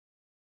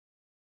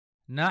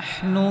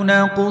نحن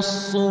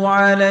نقص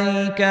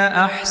عليك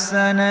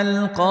أحسن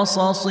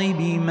القصص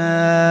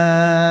بما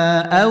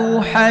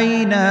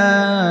أوحينا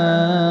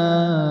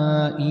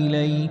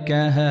إليك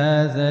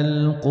هذا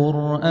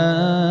القرآن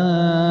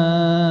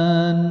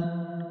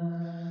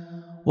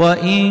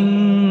وإن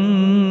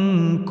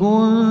كنت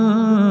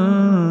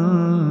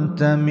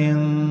من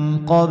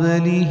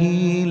قبله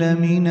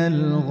لمن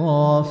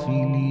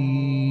الغافلين.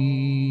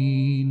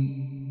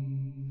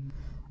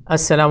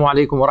 Assalamu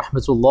alaikum wa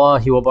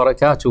rahmatullahi wa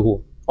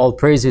barakatuhu. All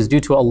praise is due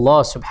to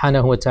Allah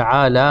subhanahu wa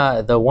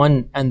ta'ala, the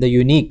one and the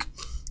unique.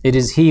 It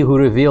is He who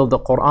revealed the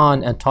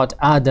Quran and taught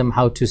Adam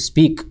how to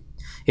speak.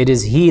 It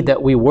is He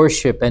that we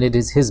worship and it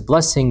is His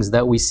blessings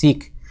that we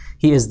seek.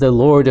 He is the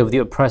Lord of the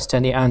oppressed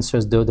and He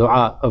answers the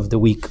dua of the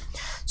weak.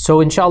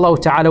 So inshallah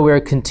ta'ala we are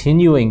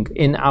continuing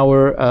in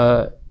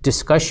our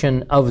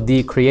discussion of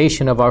the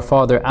creation of our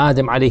father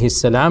Adam alayhi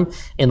salam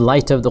in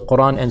light of the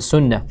Quran and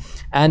Sunnah.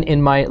 And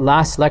in my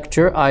last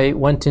lecture I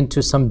went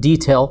into some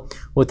detail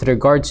with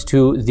regards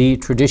to the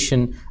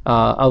tradition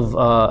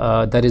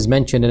that is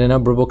mentioned in a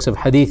number of books of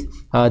hadith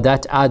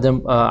that Adam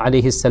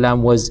alayhi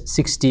salam was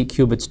 60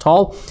 cubits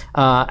tall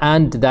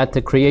and that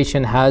the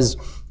creation has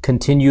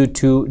continued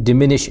to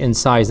diminish in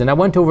size. And I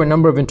went over a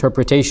number of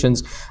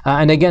interpretations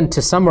and again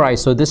to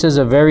summarize, so this is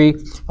a very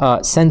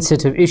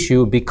sensitive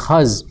issue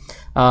because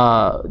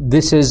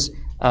this is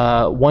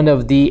one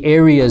of the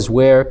areas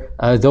where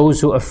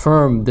those who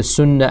affirm the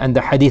Sunnah and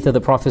the Hadith of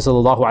the Prophet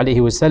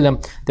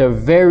ﷺ, they're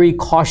very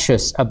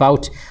cautious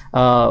about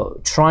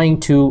trying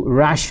to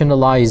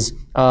rationalize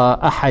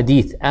a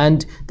Hadith.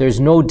 And there's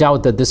no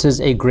doubt that this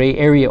is a gray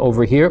area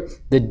over here.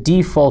 The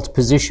default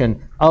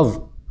position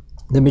of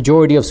the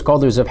majority of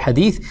scholars of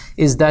hadith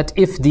is that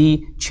if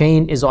the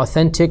chain is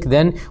authentic,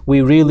 then we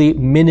really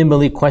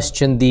minimally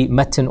question the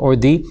matan or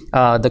the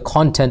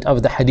content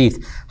of the hadith.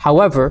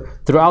 However,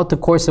 throughout the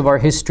course of our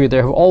history,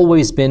 there have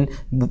always been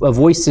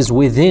voices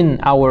within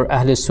our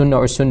Ahl Sunnah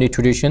or Sunni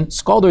tradition,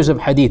 scholars of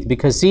hadith,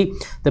 because see,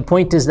 the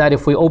point is that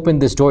if we open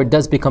this door, it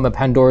does become a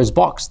Pandora's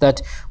box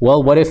that,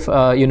 well, what if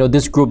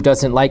this group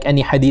doesn't like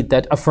any hadith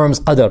that affirms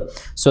qadr?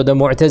 So the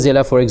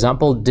Mu'tazila, for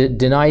example,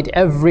 denied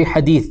every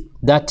hadith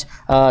that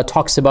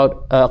talks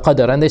about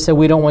qadr, and they said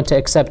we don't want to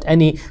accept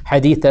any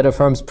hadith that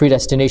affirms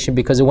predestination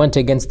because it went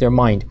against their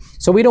mind.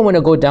 So we don't want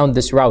to go down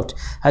this route.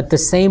 At the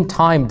same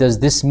time, does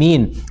this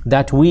mean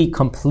that we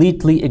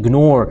completely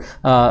ignore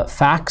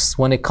facts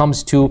when it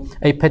comes to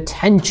a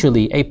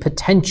potentially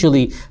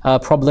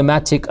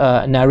problematic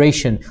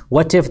narration?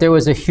 What if there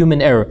was a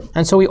human error?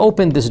 And so we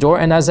opened this door,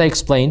 and as I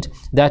explained,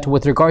 that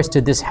with regards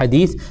to this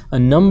hadith, a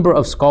number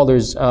of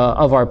scholars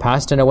of our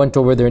past, and I went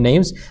over their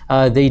names,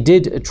 they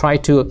did try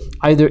to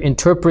either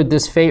interpret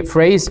this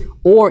phrase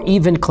or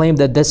even claim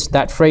that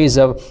that phrase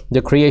of the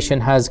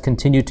creation has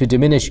continued to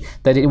diminish,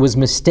 that it was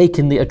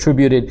mistakenly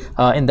attributed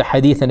in the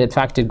hadith, and in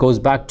fact it goes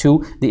back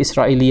to the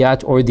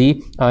Israeliyat or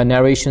the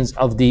narrations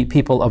of the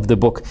people of the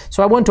book.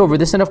 So I went over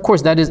this, and of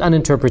course that is an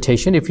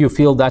interpretation. If you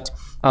feel that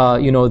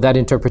that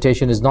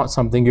interpretation is not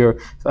something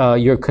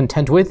you're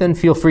content with, then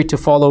feel free to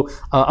follow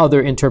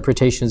other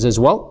interpretations as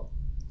well.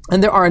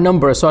 And there are a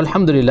number, so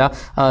alhamdulillah,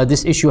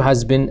 this issue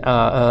has been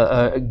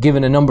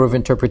given a number of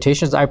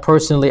interpretations. I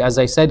personally, as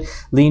I said,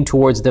 lean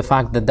towards the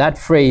fact that that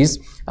phrase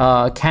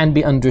can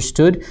be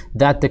understood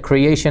that the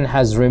creation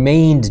has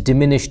remained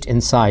diminished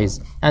in size,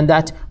 and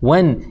that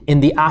when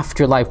in the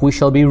afterlife we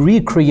shall be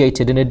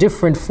recreated in a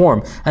different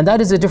form, and that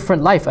is a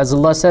different life, as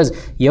Allah says,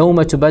 يَوْمَ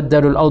تُبَدَّلُ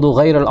الْأَرْضُ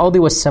غَيْرَ الْأَرْضِ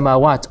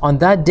وَالسَّمَاوَاتِ. On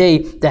that day,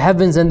 the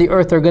heavens and the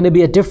earth are going to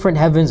be a different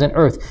heavens and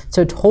earth. It's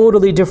a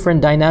totally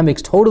different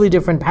dynamics, totally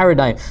different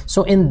paradigm.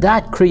 So in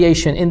that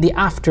creation, in the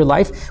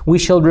afterlife, we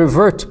shall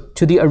revert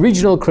to the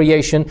original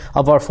creation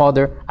of our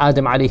father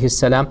Adam alayhi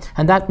salam,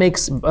 and that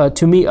makes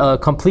to me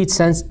complete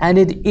sense, and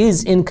it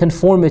is in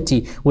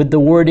conformity with the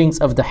wordings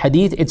of the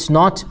hadith. It's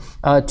not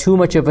too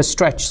much of a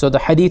stretch. So the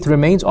hadith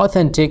remains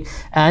authentic,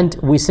 and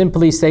we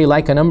simply say,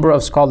 like a number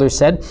of scholars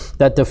said,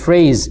 that the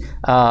phrase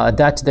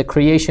that the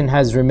creation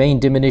has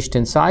remained diminished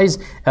in size,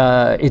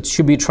 it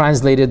should be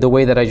translated the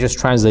way that I just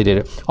translated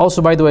it.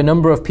 Also, by the way, a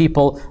number of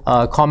people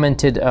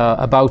commented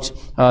about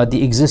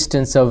the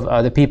existence of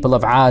the people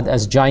of Ad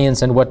as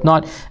giants and whatnot,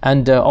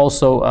 and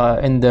also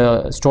in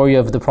the story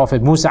of the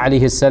Prophet Musa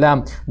alayhi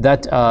salam,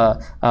 that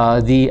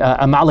the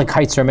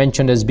Amalekites are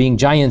mentioned as being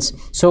giants.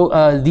 So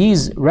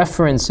these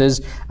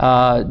references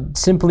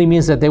simply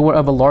means that they were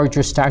of a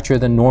larger stature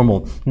than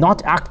normal,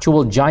 not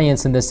actual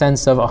giants in the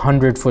sense of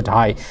 100 foot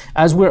high.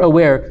 As we're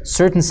aware,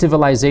 certain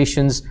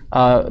civilizations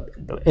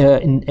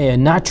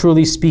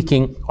naturally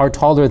speaking are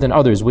taller than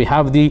others. We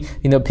have the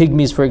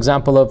pygmies, for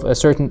example, of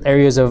certain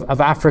areas of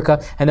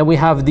Africa, and then we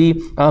have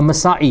the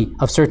Masai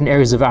of certain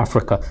areas of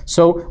Africa.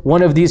 So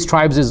one of these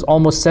tribes is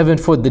almost 7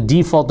 foot. The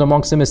default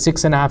amongst them is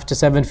 6.5 to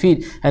 7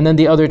 feet, and then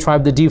the other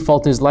tribe, the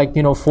default is like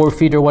 4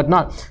 feet or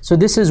whatnot. So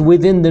this is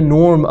within the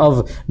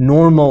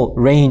normal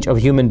range of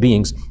human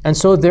beings. And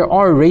so there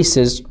are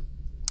races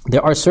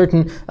there are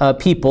certain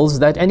peoples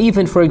that, and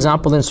even for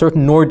example in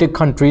certain Nordic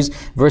countries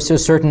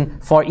versus certain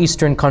Far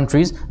Eastern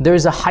countries, there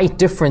is a height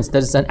difference, that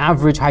is an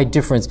average height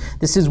difference.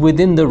 This is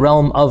within the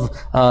realm of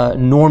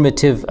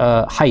normative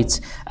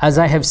heights. As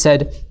I have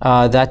said,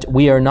 that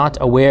we are not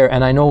aware,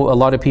 and I know a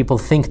lot of people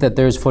think that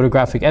there's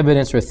photographic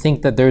evidence or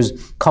think that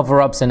there's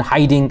cover-ups and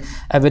hiding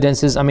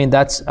evidences. I mean,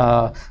 that's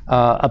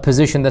a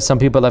position that some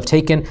people have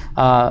taken.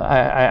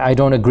 I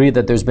don't agree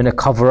that there's been a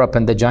cover-up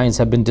and the giants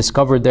have been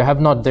discovered. There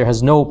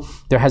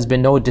has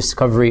been no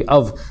discovery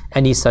of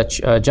any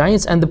such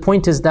giants. And the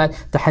point is that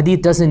the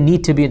hadith doesn't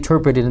need to be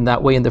interpreted in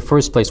that way in the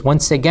first place.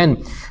 Once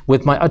again,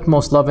 with my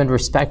utmost love and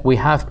respect, we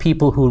have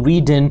people who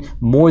read in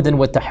more than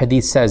what the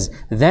hadith says.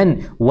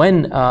 Then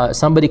when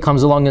somebody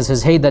comes along and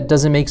says, hey, that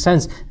doesn't make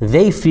sense,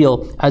 they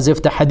feel as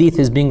if the hadith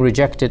is being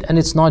rejected, and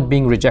it's not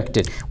being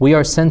rejected. We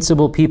are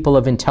sensible people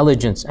of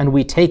intelligence, and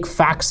we take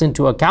facts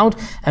into account,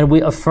 and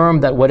we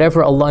affirm that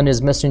whatever Allah and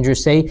His Messenger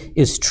say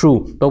is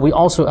true. But we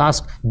also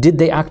ask, did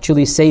they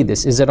actually say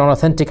this? Is it an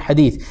authentic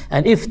hadith?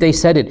 And if they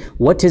said it,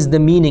 what is the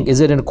meaning? Is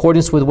it in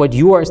accordance with what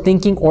you are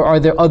thinking, or are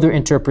there other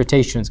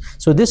interpretations?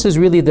 So this is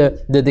really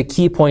the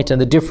key point and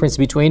the difference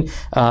between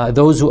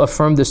those who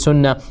affirm the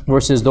sunnah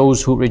versus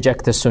those who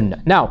reject the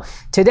sunnah. Now,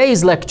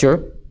 today's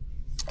lecture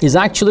is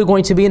actually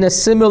going to be in a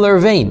similar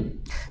vein,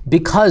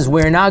 because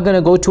we're now going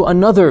to go to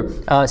another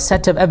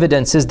set of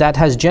evidences that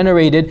has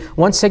generated,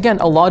 once again,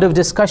 a lot of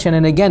discussion.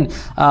 And again,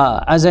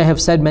 as I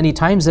have said many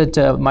times,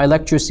 that my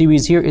lecture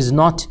series here is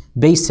not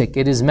basic.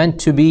 It is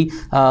meant to be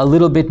a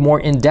little bit more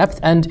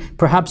in-depth, and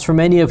perhaps for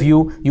many of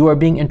you, you are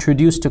being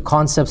introduced to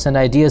concepts and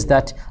ideas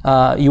that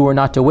you were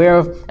not aware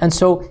of, and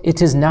so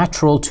it is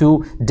natural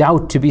to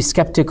doubt, to be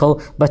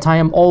skeptical, but I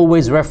am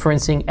always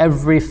referencing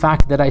every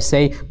fact that I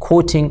say,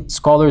 quoting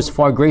scholars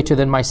far greater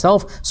than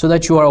myself, so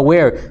that you are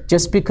aware.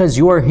 Just because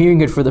you are hearing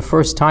it for the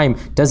first time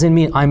doesn't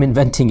mean I'm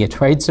inventing it,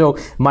 right? So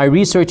my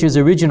research is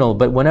original,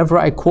 but whenever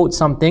I quote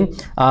something,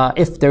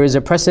 if there is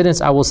a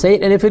precedence, I will say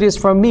it, and if it is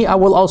from me, I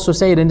will also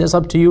say it, and it's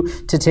up to you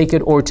to take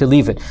it or to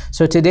leave it.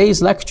 So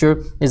today's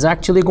lecture is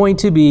actually going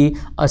to be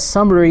a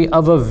summary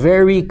of a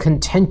very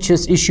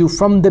contentious issue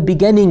from the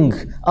beginning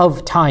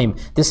of time.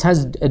 This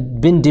has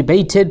been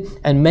debated,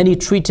 and many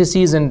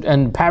treatises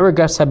and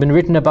paragraphs have been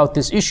written about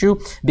this issue,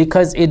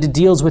 because it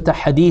deals with a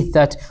hadith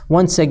that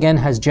once again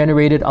has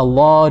generated a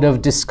lot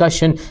of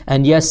discussion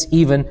and yes,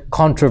 even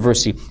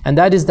controversy. And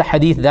that is the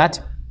hadith that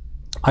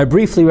I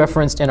briefly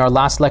referenced in our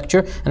last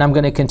lecture, and I'm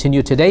going to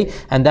continue today,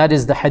 and that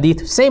is the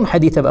hadith, same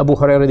hadith of Abu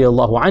Hurairah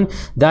radiallahu anh,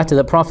 that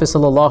the Prophet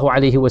sallallahu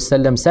alaihi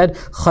wasallam said,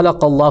 خَلَقَ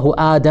اللَّهُ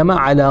آدَمَ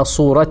عَلَى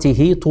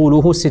صُورَتِهِ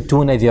طُولُهُ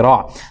سِتُّونَ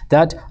ذِرَاعٍ,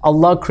 that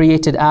Allah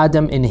created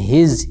Adam in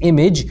His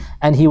image,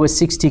 and he was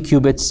 60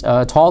 cubits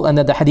tall, and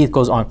then the hadith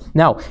goes on.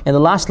 Now, in the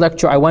last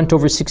lecture, I went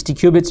over 60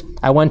 cubits,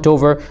 I went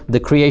over the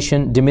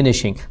creation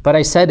diminishing, but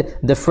I said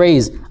the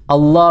phrase,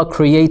 Allah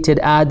created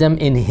Adam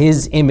in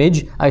His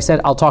image, I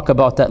said I'll talk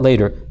about that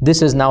later.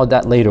 This is now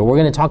that later. We're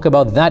going to talk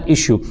about that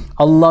issue.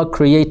 Allah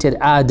created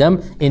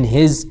Adam in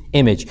His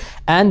image.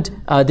 And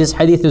this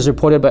hadith is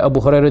reported by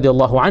Abu Hurairah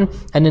radiallahu anh.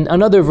 And in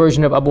another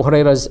version of Abu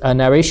Hurairah's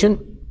narration,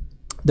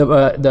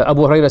 the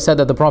Abu Hurairah said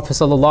that the Prophet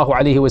sallallahu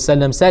alaihi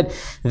wasallam said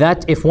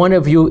that if one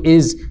of you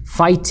is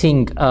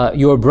fighting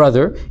your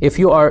brother, if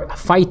you are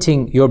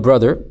fighting your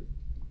brother,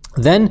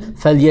 then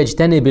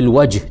فَلْيَجْتَنِبِ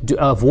الْوَجْهِ,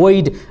 to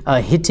avoid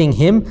hitting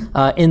him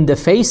in the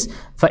face.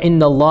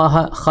 فَإِنَّ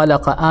اللَّهَ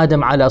خَلَقَ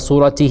آدَمَ عَلَى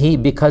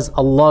صُورَتِهِ, because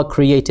Allah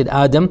created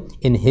Adam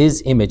in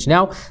His image.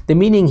 Now, the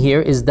meaning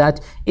here is that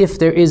if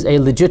there is a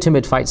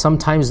legitimate fight,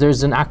 sometimes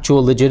there's an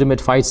actual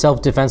legitimate fight,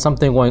 self-defense,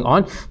 something going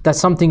on, that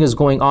something is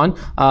going on,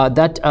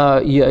 that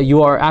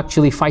you are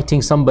actually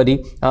fighting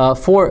somebody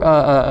for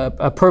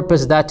a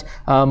purpose that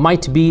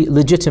might be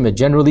legitimate.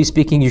 Generally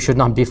speaking, you should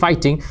not be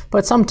fighting,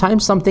 but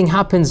sometimes something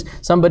happens,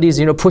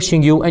 somebody's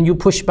pushing you and you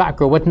push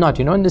back or whatnot,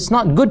 and it's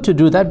not good to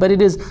do that, but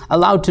it is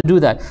allowed to do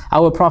that.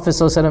 Our Prophet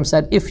ﷺ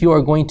said, if you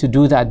are going to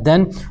do that,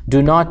 then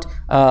do not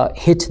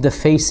hit the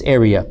face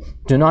area.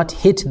 Do not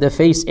hit the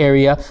face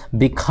area,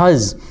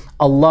 because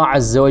Allah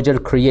Azza wa Jal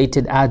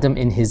created Adam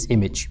in His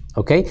image.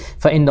 Okay?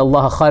 فَإِنَّ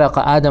اللَّهَ خَلَقَ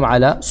آدَمَ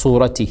عَلَى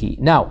صُورَتِهِ.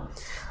 Now,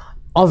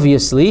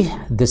 obviously,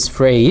 this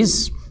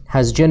phrase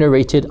has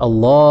generated a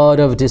lot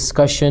of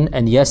discussion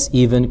and yes,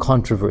 even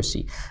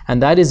controversy.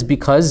 And that is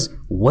because,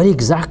 what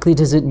exactly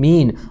does it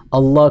mean?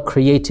 Allah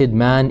created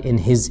man in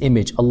His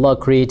image. Allah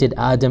created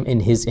Adam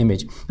in His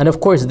image. And of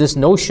course, this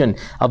notion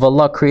of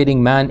Allah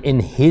creating man in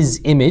His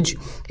image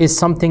is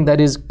something that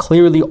is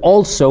clearly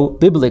also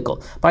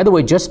biblical. By the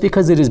way, just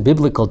because it is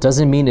biblical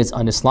doesn't mean it's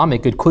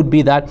un-Islamic. It could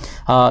be that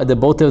the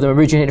both of them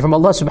originated from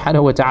Allah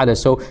subhanahu wa ta'ala.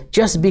 So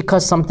just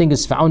because something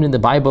is found in the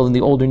Bible, in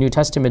the Old or New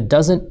Testament,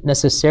 doesn't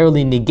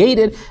necessarily negate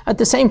it. At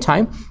the same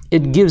time,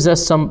 it gives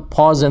us some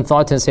pause and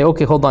thought and say,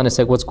 okay, hold on a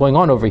sec, what's going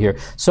on over here?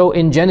 So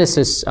in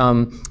Genesis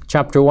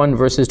chapter 1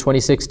 verses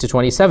 26 to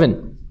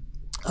 27,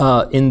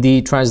 in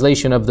the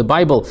translation of the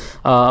Bible,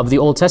 of the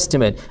Old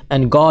Testament,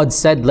 and God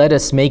said, let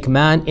us make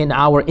man in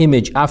our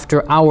image,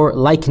 after our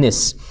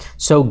likeness.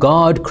 So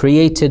God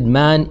created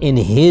man in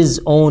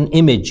His own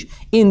image.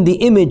 In the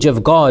image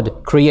of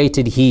God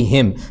created He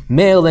him.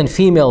 Male and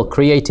female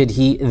created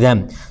He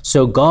them.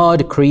 So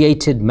God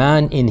created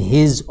man in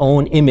His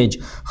own image.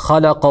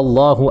 خَلَقَ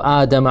اللَّهُ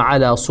آدَمَ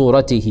عَلَى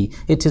صُورَتِهِ.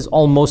 It is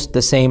almost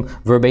the same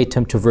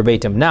verbatim to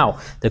verbatim. Now,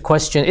 the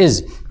question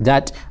is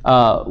that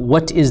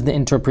what is the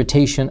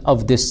interpretation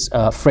of this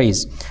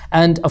phrase?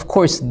 And of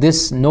course,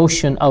 this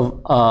notion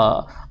of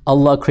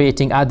Allah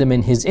creating Adam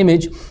in His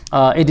image,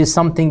 it is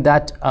something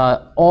that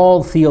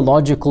all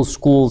theological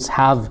schools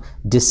have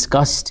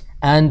discussed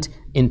and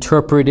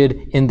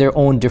interpreted in their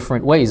own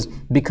different ways,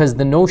 because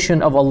the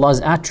notion of Allah's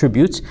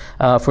attributes,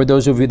 for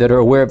those of you that are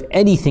aware of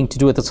anything to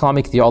do with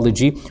Islamic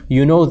theology,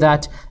 you know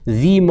that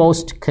the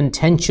most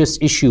contentious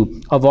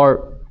issue of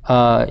our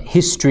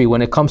history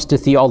when it comes to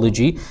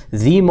theology,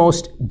 the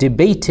most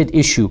debated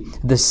issue,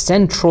 the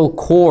central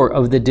core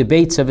of the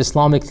debates of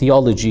Islamic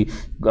theology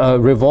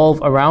revolve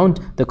around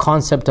the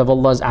concept of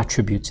Allah's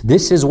attributes.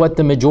 This is what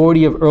the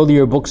majority of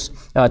earlier books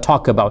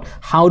talk about.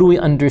 How do we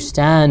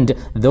understand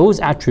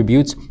those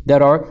attributes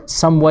that are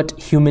somewhat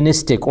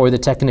humanistic, or the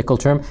technical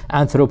term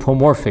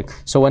anthropomorphic?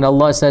 So when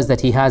Allah says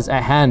that He has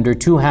a hand or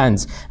two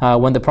hands,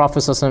 when the Prophet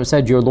ﷺ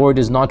said your Lord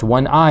is not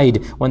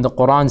one-eyed, when the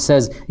Quran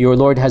says your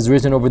Lord has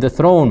risen over the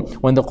throne,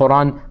 when the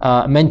Quran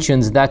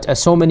mentions that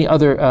so many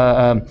other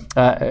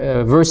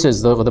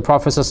verses, the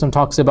Prophet ﷺ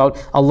talks about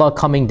Allah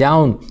coming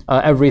down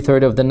every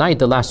third of the night,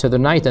 the last of the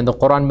night, and the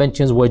Quran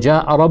mentions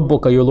وَجَاءَ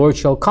رَبُّكَ, your Lord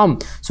shall come.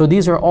 So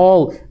these are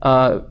all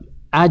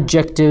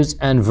adjectives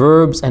and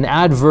verbs and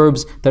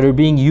adverbs that are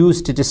being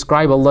used to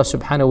describe Allah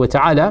subhanahu wa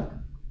ta'ala.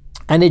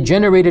 And it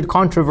generated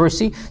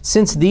controversy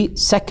since the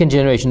second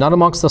generation, not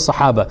amongst the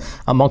Sahaba.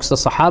 Amongst the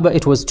Sahaba,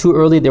 it was too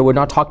early. They were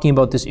not talking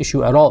about this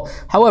issue at all.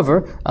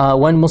 However,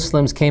 when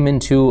Muslims came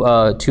into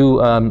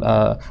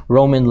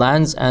Roman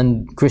lands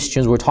and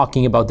Christians were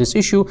talking about this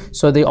issue,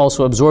 so they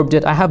also absorbed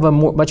it. I have a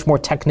much more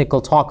technical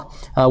talk,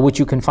 which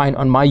you can find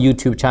on my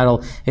YouTube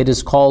channel. It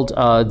is called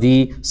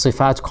the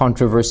Sifat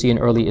controversy in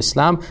early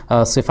Islam.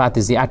 Sifat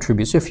is the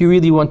attributes. So if you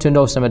really want to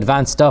know some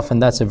advanced stuff,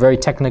 and that's a very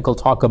technical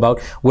talk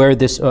about where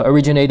this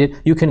originated,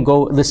 you can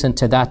go listen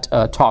to that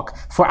talk.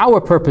 For our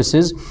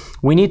purposes,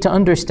 we need to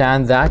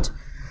understand that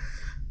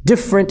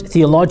different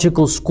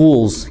theological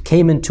schools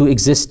came into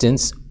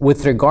existence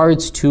with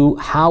regards to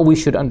how we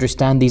should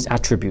understand these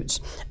attributes.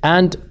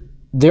 And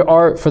there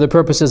are, for the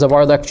purposes of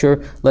our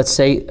lecture, let's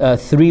say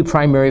three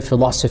primary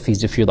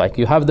philosophies, if you like.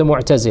 You have the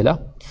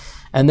Mu'tazila,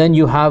 and then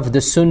you have the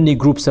Sunni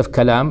groups of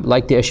Kalam,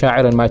 like the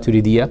Ash'ari and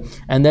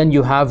Maturidiyya, and then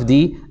you have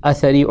the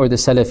Athari or the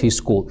Salafi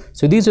school.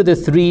 So these are the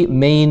three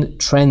main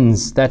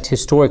trends that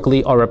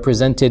historically are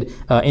represented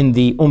in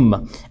the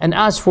Ummah. And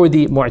as for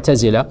the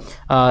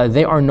Mu'tazila,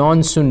 they are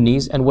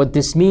non-Sunnis, and what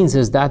this means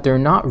is that they're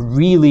not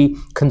really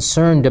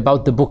concerned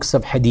about the books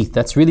of Hadith.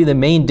 That's really the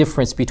main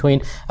difference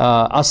between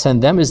us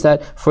and them, is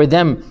that for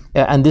them,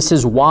 and this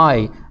is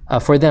why,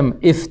 for them,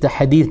 if the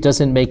Hadith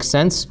doesn't make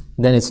sense,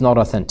 then it's not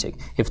authentic.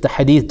 If the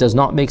Hadith does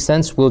not make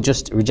sense, we'll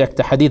just reject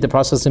the Hadith. The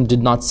Prophet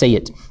did not say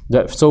it.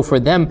 So for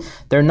them,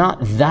 they're not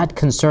that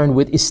concerned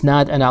with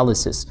isnad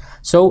analysis.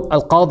 So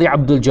Al-Qadi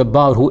Abdul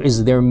Jabbar, who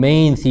is their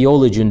main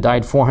theologian,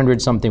 died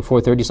 400 something,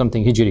 430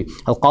 something Hijri.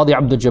 Al-Qadi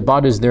Abdul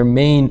Jabbar is their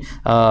main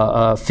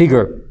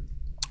figure,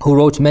 who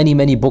wrote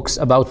many books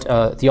about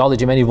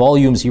theology, many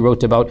volumes he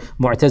wrote about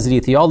Mu'tazili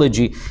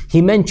theology.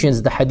 He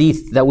mentions the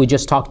hadith that we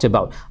just talked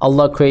about.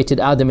 Allah created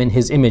Adam in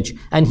His image.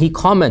 And he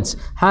comments,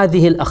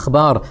 هذه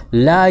الأخبار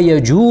لا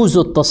يجوز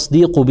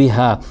التصديق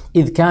بها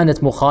إذ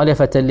كانت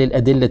مخالفة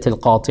للأدلة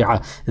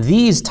القاطعة.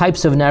 These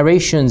types of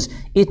narrations,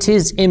 it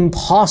is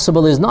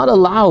impossible, is not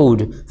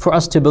allowed for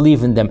us to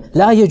believe in them.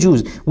 لا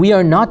يجوز. We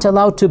are not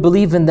allowed to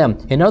believe in them.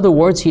 In other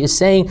words, he is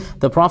saying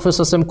the Prophet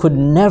ﷺ could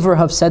never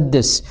have said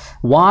this.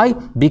 Why?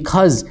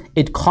 Because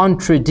it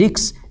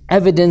contradicts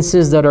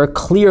evidences that are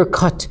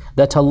clear-cut,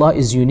 that Allah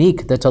is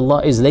unique, that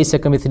Allah is laysa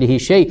kamithlihi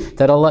shay,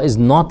 that Allah is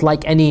not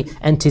like any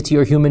entity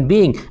or human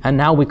being. And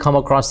now we come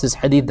across this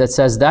hadith that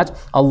says that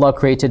Allah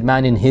created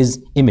man in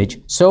His image.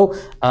 So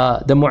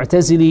the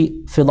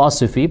Mu'tazili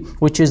philosophy,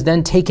 which is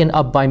then taken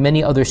up by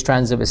many other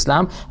strands of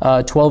Islam,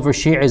 12er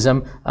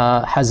Shi'ism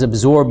has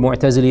absorbed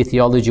Mu'tazili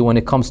theology when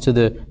it comes to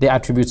the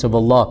attributes of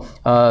Allah.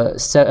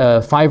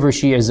 5er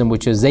Shi'ism,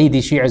 which is Zaydi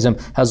Shi'ism,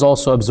 has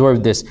also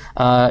absorbed this.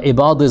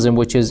 Ibadism,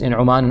 which is in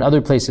Oman and other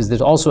places,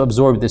 that also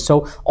absorbed this.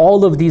 So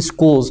all of these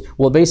schools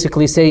will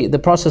basically say the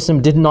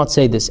Prophet did not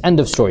say this. End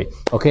of story.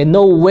 Okay,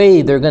 no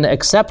way they're going to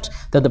accept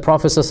that the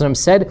Prophet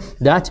said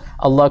that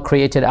Allah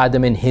created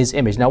Adam in His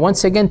image. Now,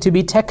 once again, to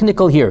be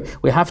technical here,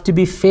 we have to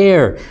be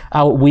fair.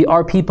 We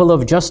are people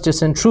of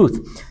justice and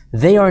truth.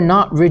 They are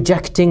not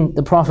rejecting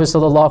the Prophet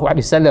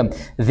ﷺ.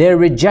 They're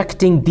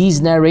rejecting these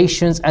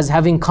narrations as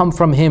having come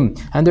from him.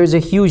 And there's a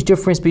huge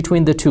difference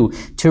between the two.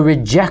 To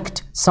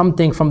reject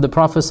something from the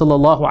Prophet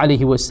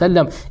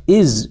ﷺ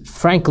is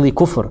frankly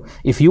kufr.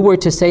 If you were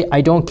to say,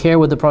 I don't care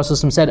what the Prophet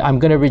ﷺ said, I'm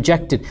going to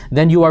reject it,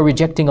 then you are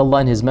rejecting Allah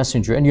and His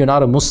Messenger, and you're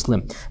not a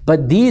Muslim.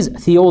 But these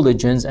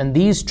theologians and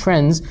these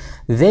trends,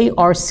 they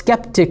are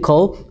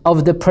skeptical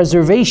of the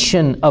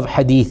preservation of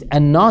hadith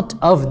and not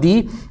of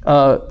the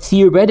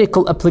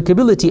theoretical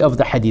applicability of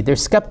the hadith. They're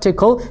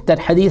skeptical that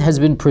hadith has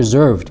been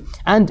preserved.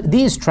 And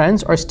these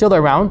trends are still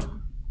around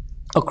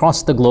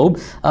across the globe.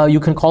 You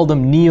can call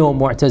them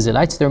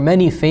Neo-Mu'tazilites. There are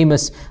many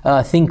famous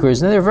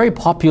thinkers, and they're very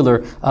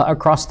popular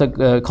across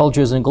the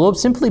cultures and globe,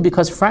 simply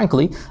because,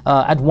 frankly,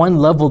 at one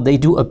level they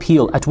do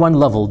appeal. At one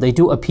level, they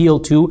do appeal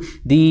to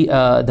the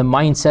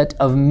mindset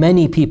of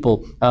many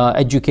people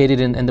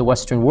educated in the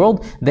Western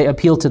world. They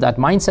appeal to that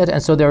mindset,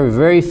 and so there are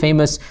very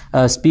famous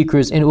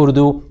speakers in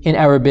Urdu, in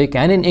Arabic,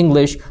 and in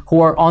English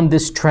who are on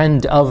this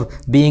trend of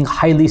being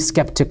highly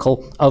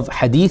skeptical of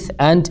hadith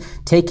and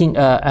taking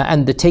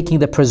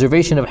the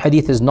preservation of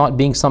hadith as not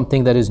being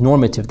something that is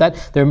normative.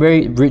 That they're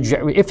very,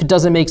 if it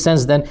doesn't make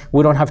sense, then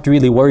we don't have to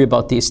really worry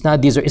about the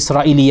isnad. These are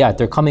Israeliyat.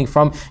 They're coming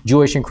from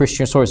Jewish and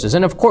Christian sources.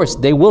 And of course,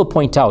 they will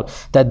point out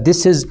that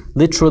this is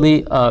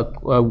literally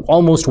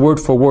almost word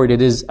for word.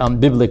 It is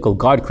biblical.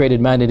 God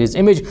created man in His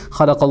image.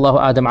 خَلَقَ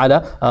اللَّهُ آدَمَ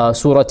عَلَى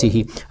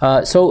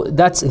صُورَتِهِ. So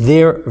that's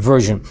their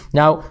version.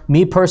 Now,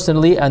 me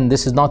personally, and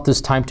this is not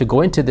this time to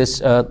go into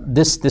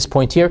this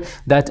point here,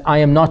 that I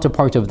am not a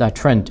part of that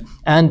trend.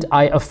 And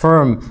I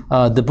affirm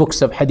the books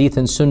of hadith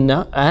and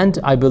sunnah, and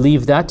I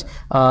believe that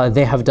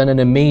they have done an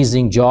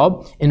amazing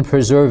job in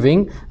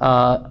preserving.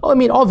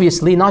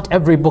 Obviously not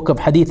every book of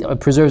hadith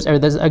preserves,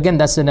 again,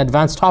 that's an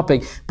advanced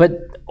topic, but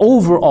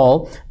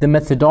overall the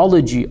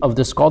methodology of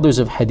the scholars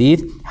of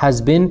hadith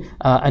has been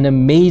an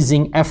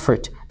amazing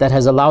effort that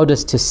has allowed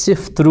us to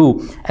sift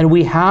through, and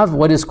we have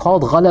what is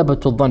called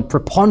ghalabatul dhann,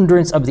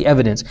 preponderance of the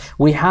evidence.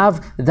 We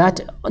have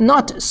that,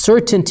 not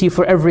certainty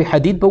for every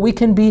hadith, but we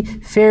can be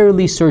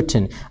fairly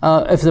certain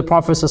if the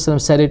Prophet ﷺ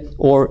said it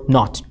or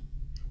not.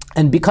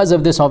 And because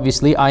of this,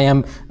 obviously, I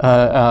am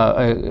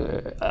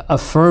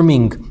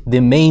affirming the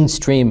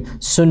mainstream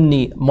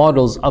Sunni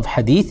models of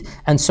hadith.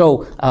 And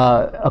so,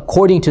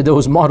 according to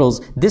those models,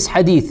 this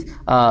hadith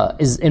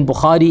is in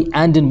Bukhari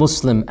and in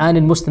Muslim, and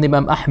in Muslim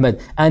Imam Ahmad,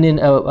 and in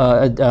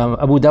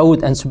Abu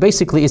Dawud. And so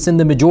basically, it's in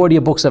the majority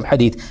of books of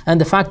hadith.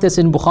 And the fact that it's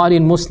in Bukhari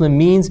and Muslim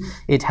means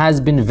it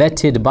has been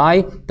vetted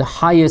by the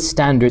highest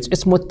standards.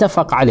 It's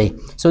muttafaq alayh.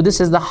 So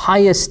this is the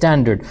highest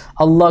standard.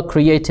 Allah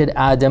created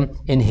Adam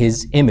in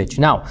His image.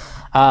 Now,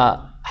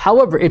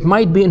 however, it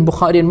might be in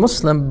Bukhari and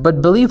Muslim,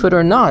 but believe it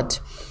or not,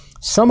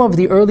 some of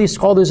the early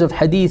scholars of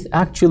hadith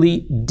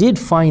actually did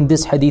find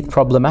this hadith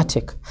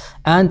problematic.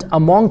 And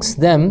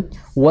amongst them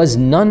was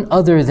none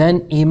other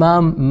than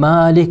Imam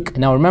Malik.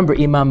 Now remember,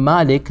 Imam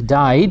Malik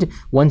died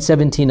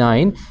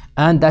 179,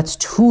 and that's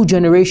 2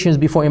 generations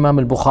before Imam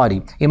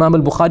al-Bukhari. Imam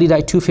al-Bukhari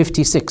died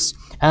 256.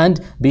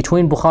 And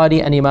between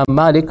Bukhari and Imam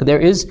Malik, there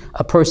is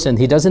a person.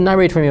 He doesn't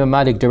narrate from Imam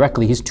Malik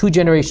directly. He's 2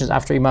 generations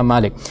after Imam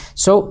Malik.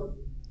 So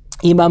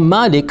Imam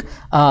Malik,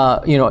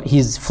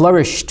 he's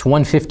flourished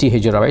 150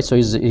 Hijrah, right? So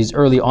he's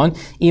early on.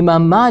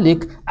 Imam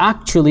Malik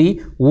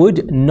actually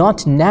would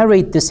not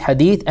narrate this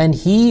hadith, and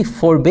he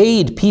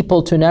forbade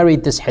people to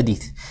narrate this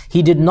hadith.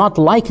 He did not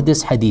like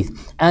this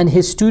hadith, and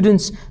his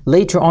students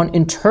later on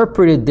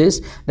interpreted this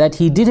that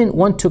he didn't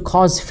want to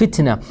cause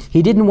fitna.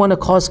 He didn't want to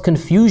cause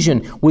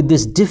confusion with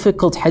this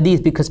difficult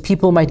hadith because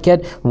people might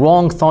get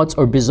wrong thoughts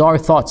or bizarre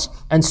thoughts.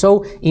 And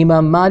so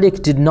Imam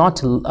Malik did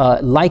not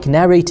like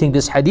narrating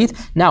this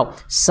hadith. Now,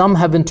 some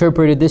have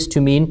interpreted this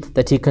to mean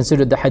that he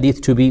considered the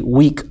hadith to be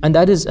weak, and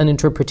that is an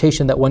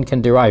interpretation that one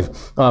can derive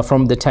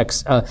from the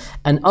text.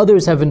 And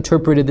others have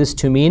interpreted this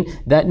to mean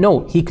that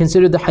no, he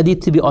considered the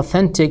hadith to be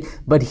authentic,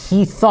 but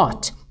he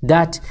thought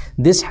that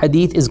this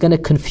hadith is going to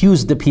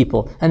confuse the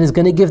people and is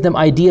going to give them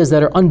ideas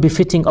that are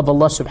unbefitting of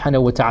Allah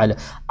subhanahu wa ta'ala.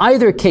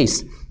 Either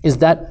case is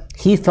that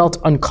he felt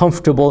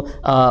uncomfortable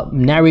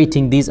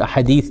narrating these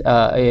hadith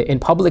in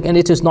public, and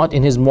it is not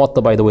in his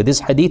Muwatta, by the way. This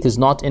hadith is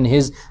not in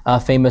his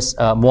famous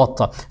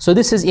Muwatta. So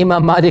this is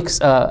Imam Malik's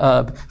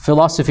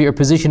philosophy or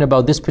position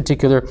about this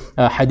particular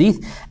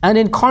hadith. And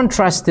in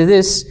contrast to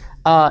this,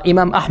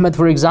 Imam Ahmad,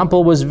 for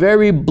example, was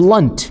very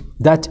blunt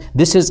that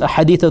this is a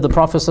hadith of the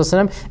Prophet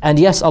ﷺ, and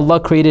yes, Allah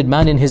created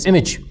man in His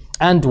image,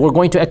 and we're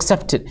going to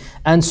accept it.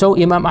 And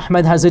so Imam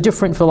Ahmad has a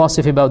different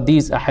philosophy about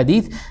these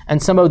hadith,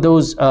 and some of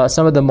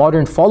the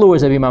modern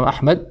followers of Imam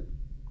Ahmad,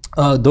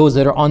 those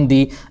that are on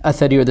the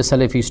Athari or the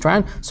Salafi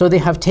strand, so they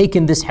have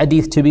taken this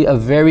hadith to be a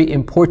very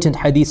important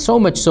hadith, so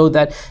much so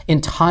that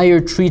entire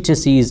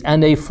treatises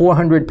and a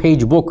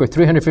 400-page book or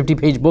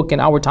 350-page book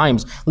in our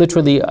times,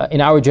 literally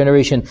in our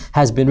generation,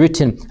 has been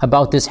written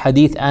about this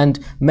hadith,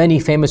 and many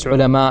famous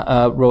ulama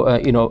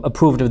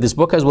approved of this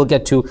book, as we'll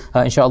get to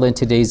inshallah in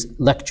today's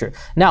lecture.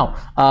 Now,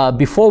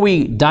 before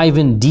we dive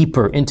in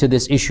deeper into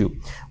this issue,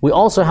 we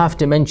also have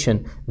to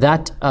mention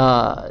that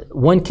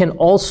one can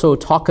also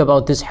talk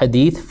about this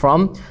hadith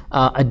from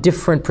a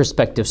different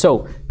perspective.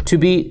 So, to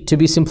be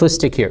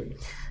simplistic here,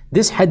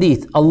 this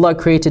hadith, Allah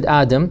created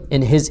Adam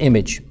in His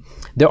image.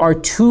 there are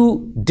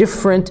two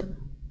different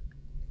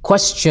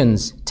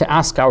questions to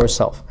ask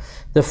ourselves.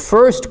 The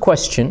first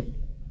question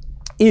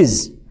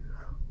is,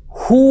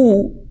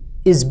 who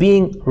is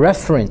being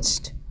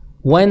referenced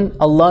when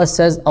Allah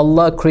says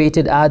Allah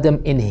created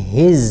Adam in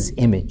His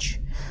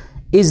image?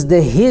 Is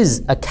the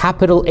His a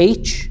capital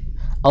H?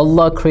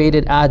 Allah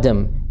created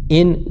Adam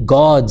in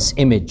God's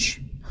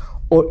image.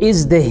 Or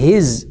is the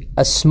His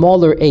a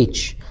smaller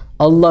h?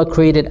 Allah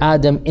created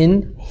Adam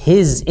in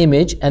His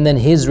image, and then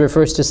His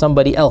refers to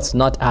somebody else,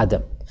 not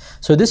Adam.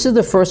 So this is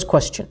the first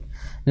question.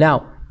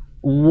 Now,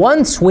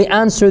 once we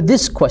answer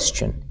this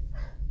question,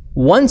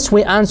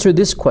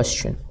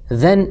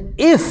 then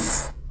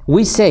if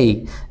we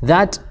say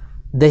that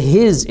the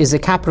His is a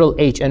capital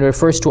H and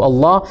refers to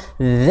Allah,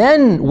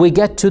 then we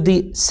get to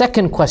the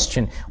second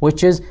question,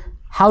 which is,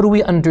 how do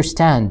we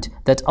understand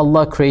that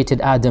Allah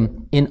created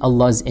Adam in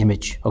Allah's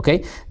image?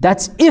 Okay,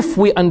 that's if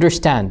we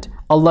understand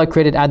Allah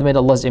created Adam in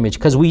Allah's image,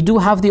 because we do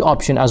have the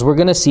option, as we're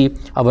going to see,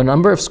 of a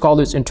number of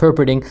scholars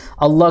interpreting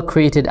Allah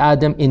created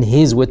Adam in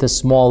His with a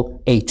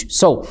small h.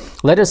 So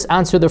let us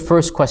answer the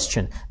first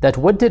question, that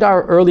what did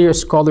our earlier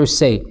scholars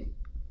say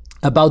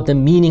about the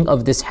meaning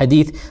of this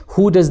hadith?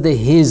 Who does the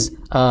His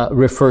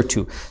refer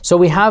to? So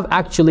we have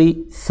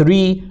actually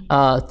three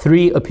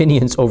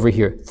opinions over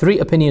here.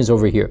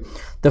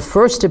 The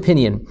first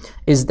opinion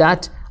is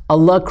that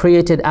Allah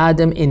created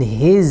Adam in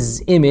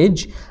His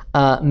image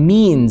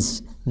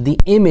means the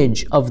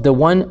image of the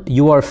one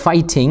you are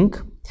fighting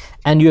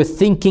and you're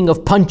thinking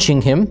of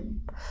punching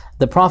him.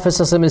 The Prophet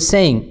ﷺ is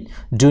saying,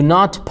 do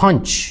not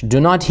punch, do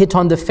not hit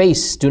on the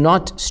face, do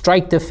not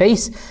strike the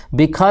face,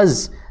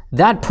 because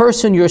that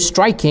person you're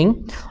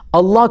striking,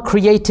 Allah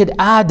created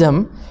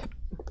Adam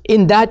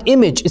in that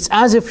image. It's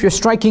as if you're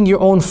striking your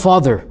own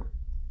father.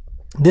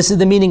 This is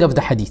the meaning of the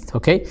hadith,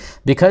 okay?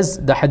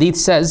 Because the hadith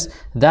says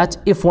that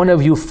if one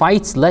of you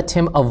fights, let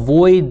him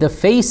avoid the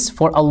face,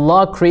 for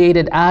Allah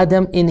created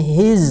Adam in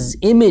His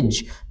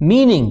image.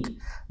 Meaning,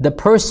 the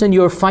person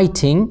you're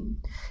fighting,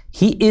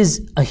 he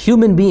is a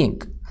human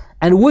being.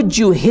 And would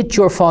you hit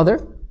your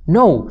father?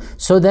 No.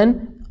 So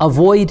then,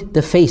 avoid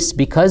the face,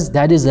 because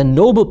that is a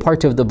noble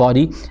part of the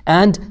body,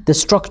 and the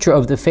structure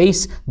of the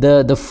face,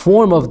 the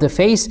form of the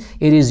face,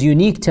 it is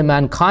unique to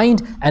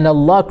mankind, and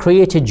Allah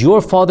created your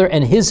father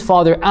and his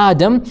father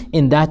Adam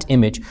in that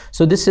image.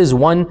 So this is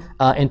one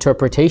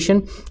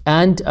interpretation,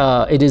 and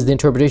it is the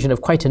interpretation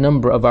of quite a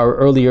number of our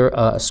earlier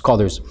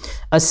scholars.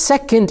 A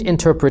second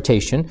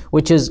interpretation,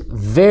 which is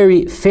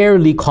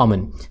fairly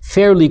common.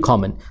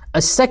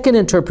 A second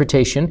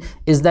interpretation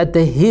is that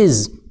the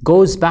His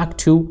goes back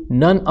to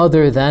none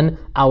other than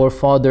our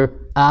father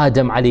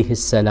Adam alayhi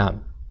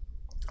salam.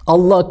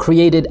 Allah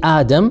created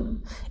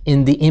Adam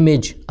in the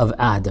image of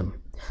Adam.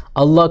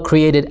 Allah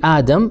created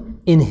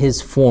Adam in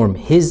His form.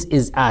 His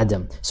is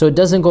Adam. So it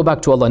doesn't go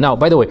back to Allah. Now,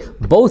 by the way,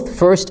 both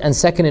first and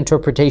second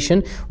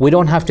interpretation, we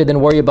don't have to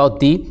then worry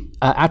about the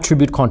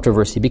attribute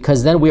controversy,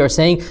 because then we are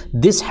saying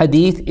this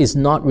hadith is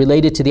not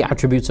related to the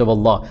attributes of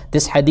Allah.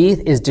 This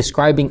hadith is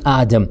describing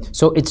Adam.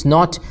 So it's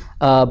not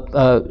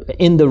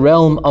in the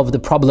realm of the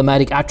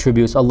problematic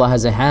attributes. Allah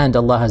has a hand,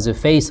 Allah has a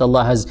face,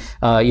 Allah has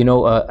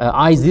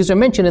eyes. These are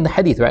mentioned in the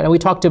hadith, right? And we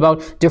talked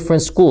about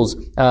different schools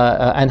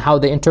and how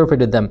they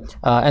interpreted them.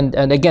 And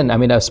again, I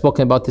mean, I've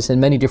spoken about this in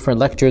many different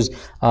lectures.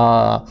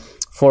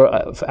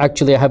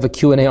 Actually, I have a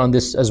Q&A on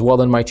this as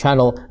well on my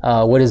channel.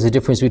 What is the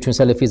difference between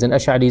Salafis and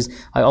Ash'aris?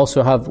 I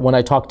also have, when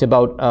I talked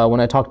about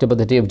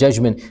the Day of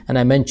Judgment, and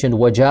I mentioned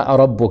وَجَاءَ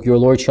رَبُّكَ, your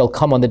Lord shall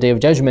come on the Day of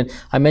Judgment.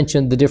 I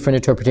mentioned the different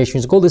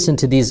interpretations. Go listen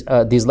to these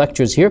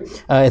lectures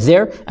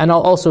there, and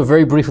I'll also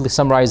very briefly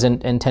summarize in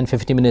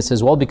 10-15 minutes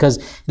as well, because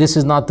this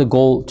is not the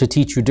goal to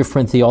teach you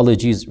different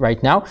theologies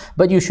right now,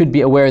 but you should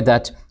be aware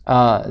that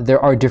there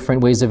are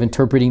different ways of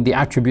interpreting the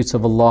attributes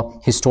of Allah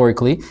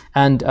historically,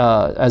 and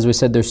as we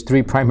said, there's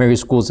three primary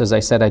schools. As I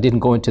said, I didn't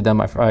go into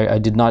them. I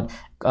did not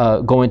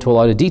go into a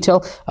lot of detail.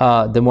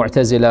 The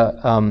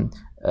Mu'tazila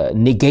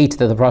negate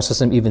that the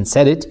Prophet even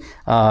said it.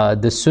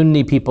 The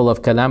Sunni people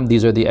of Kalam,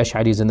 these are the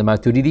Ash'aris and the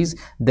Maturidis,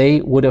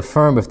 they would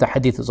affirm, if the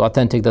hadith is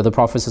authentic, that the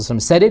Prophet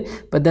said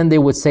it, but then they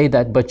would say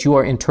that, but you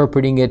are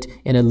interpreting it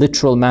in a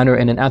literal manner,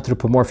 in an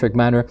anthropomorphic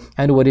manner,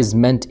 and what is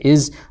meant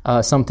is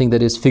something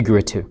that is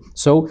figurative.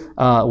 So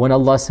when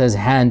Allah says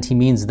hand, He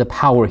means the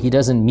power. He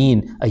doesn't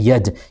mean a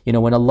yad.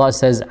 When Allah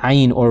says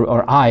ayn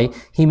or eye,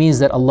 He means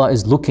that Allah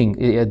is looking.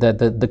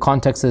 The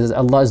context is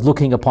Allah is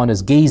looking upon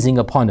us, gazing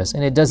upon us,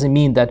 and it doesn't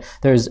mean that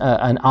there's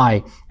an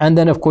eye. And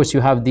then of course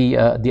you have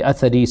the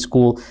Athari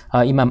school.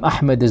 Imam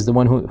Ahmad is the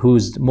one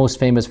who's most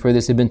famous for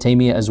this, Ibn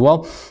Taymiyyah as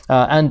well,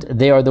 and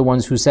they are the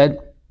ones who said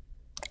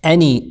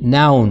any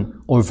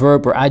noun or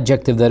verb or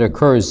adjective that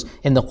occurs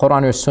in the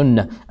Quran or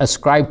Sunnah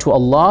ascribed to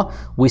Allah,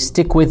 we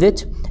stick with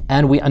it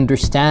and we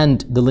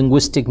understand the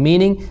linguistic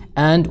meaning,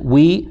 and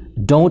we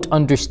don't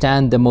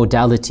understand the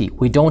modality.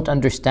 We don't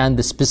understand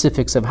the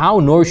specifics of how,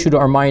 nor should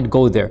our mind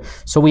go there.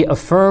 So we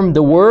affirm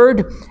the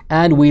word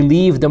and we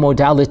leave the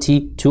modality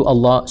to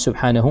Allah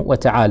subhanahu wa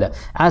ta'ala.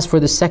 As for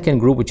the second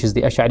group, which is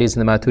the Ash'aris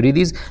and the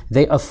Maturidis,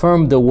 they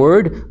affirm the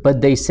word,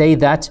 but they say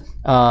that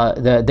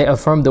they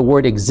affirm the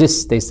word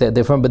exists. They say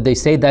but they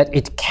say that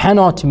it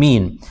cannot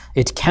mean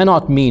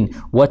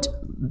what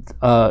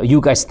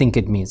you guys think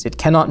it means. It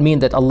cannot mean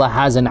that Allah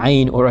has an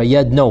ayn or a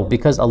yad. No,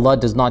 because Allah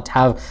does not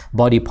have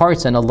body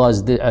parts, and Allah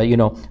is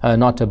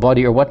not a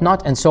body or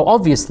whatnot. And so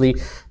obviously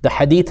the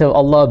hadith of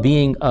Allah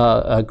being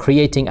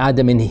creating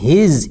Adam in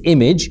His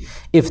image,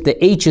 if the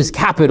H is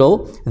capital,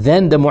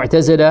 then the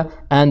Mu'tazila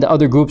and the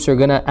other groups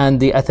and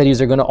the Atharis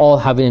are gonna all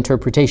have an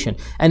interpretation.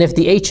 And if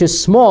the H is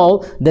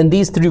small, then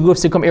these three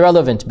groups become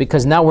irrelevant,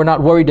 because now we're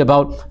not worried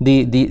about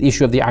the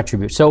issue of the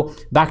attribute. So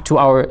back to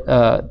our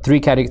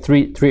three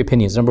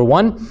opinions. Number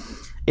one,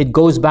 it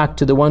goes back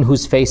to the one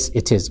whose face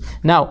it is.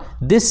 Now,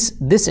 this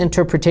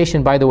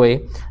interpretation, by the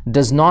way,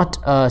 does not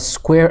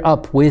square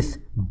up with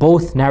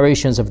both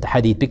narrations of the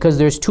hadith, because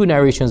there's two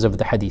narrations of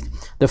the hadith.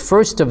 The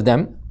first of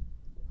them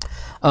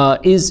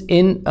is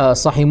in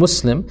Sahih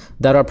Muslim,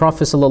 that our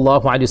Prophet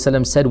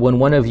ﷺ said, when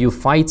one of you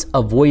fights,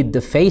 avoid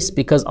the face,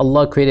 because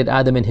Allah created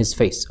Adam in his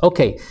face.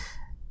 Okay,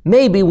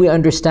 maybe we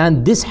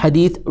understand this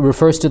hadith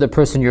refers to the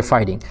person you're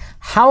fighting.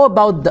 How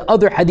about the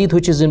other hadith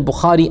which is in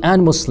Bukhari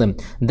and Muslim,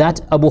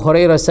 that Abu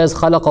Hurairah says,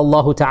 خَلَقَ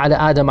اللَّهُ تَعَالَى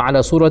آدَمَ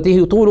عَلَى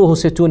صُورَتِهِ طُولُهُ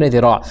 60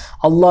 ذِرَاعٍ.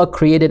 Allah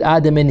created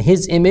Adam in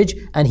His image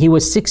and he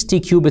was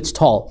 60 cubits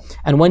tall.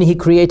 And when He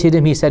created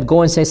him, He said,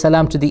 go and say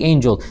salam to the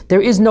angel.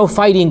 There is no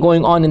fighting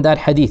going on in that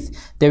hadith.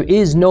 There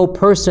is no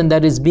person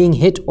that is being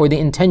hit or the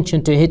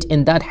intention to hit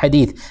in that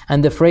hadith.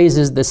 And the phrase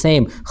is the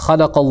same,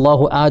 خَلَقَ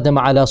اللَّهُ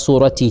آدَمَ عَلَى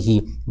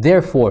صُورَتِهِ.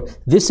 Therefore,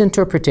 this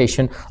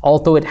interpretation,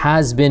 although it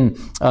has been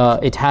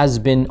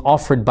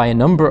offered by a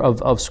number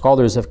of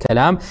scholars of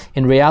kalam,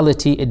 in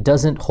reality it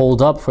doesn't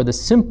hold up, for the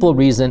simple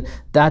reason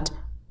that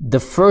the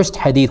first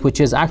hadith, which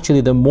is actually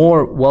the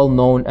more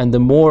well-known and the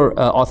more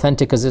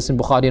authentic, as is in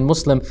Bukhari and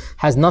Muslim,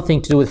 has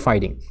nothing to do with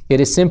fighting.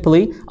 It is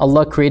simply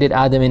Allah created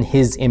Adam in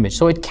His image.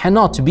 So it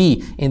cannot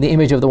be in the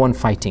image of the one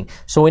fighting.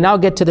 So we now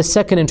get to the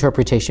second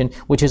interpretation,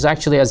 which is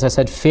actually, as I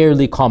said,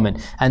 fairly common.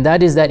 And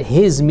that is that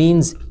His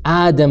means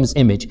Adam's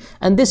image.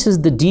 And this is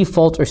the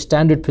default or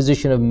standard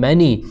position of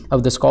many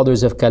of the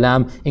scholars of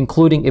kalam,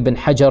 including Ibn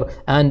Hajar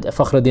and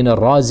Fakhruddin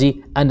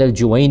al-Razi and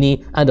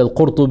al-Juwayni and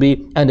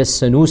al-Qurtubi and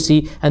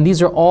al-Sanusi. And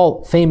these are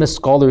all famous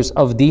scholars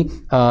of the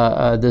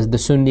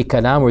Sunni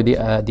kalam, or the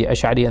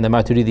Ash'ari and the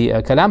Maturidi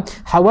kalam.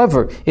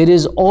 However, it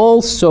is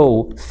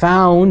also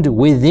found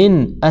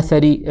within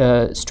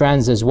Athari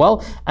strands as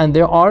well, and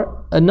there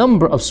are a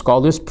number of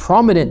scholars,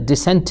 prominent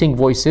dissenting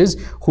voices,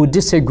 who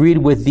disagreed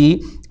with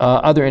the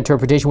other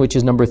interpretation, which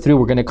is number 3.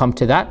 We're going to come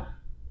to that.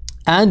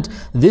 And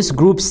this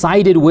group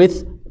sided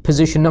with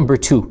position number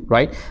 2,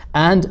 right?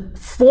 And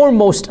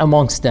foremost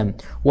amongst them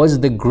was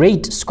the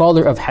great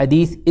scholar of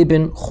hadith,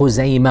 Ibn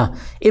Khuzaymah.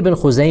 Ibn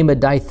Khuzaymah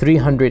died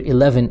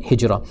 311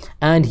 Hijrah,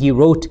 and he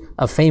wrote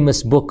a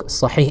famous book,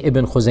 Sahih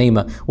Ibn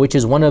Khuzaymah, which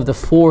is one of the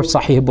 4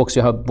 Sahih books.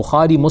 You have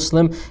Bukhari,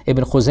 Muslim,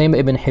 Ibn Khuzaymah,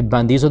 Ibn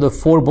Hibban. These are the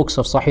 4 books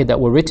of Sahih that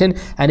were written,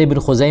 and Ibn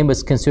Khuzaymah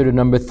is considered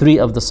number 3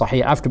 of the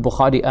Sahih after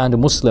Bukhari and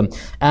Muslim.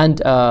 And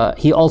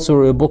he also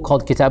wrote a book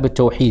called Kitab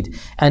al-Tawheed.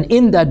 And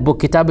in that book,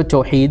 Kitab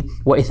al-Tawheed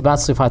wa Ithbat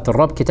Sifat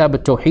al-Rabb, Kitab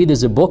al-Tawheed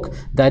is a book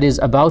that is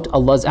about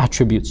Allah's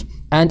attributes.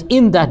 And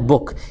in that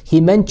book, he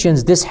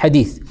mentions this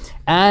hadith,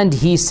 and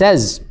he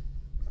says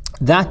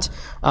that,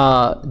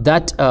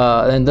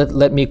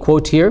 let me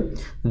quote here,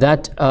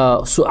 that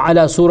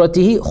على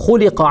صورته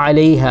خلق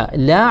عليها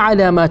لا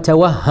على ما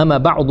توهم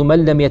بعض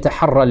من لم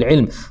يتحرى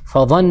العلم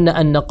فظن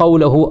أن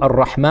قوله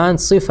الرحمن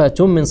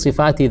صفة من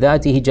صفات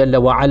ذاته جل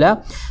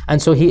وعلا.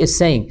 And so he is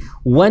saying,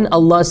 when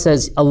Allah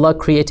says Allah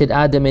created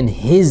Adam in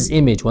His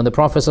image, when the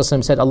Prophet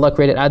ﷺ said Allah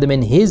created Adam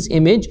in His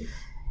image,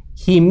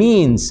 he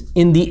means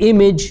in the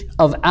image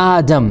of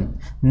Adam,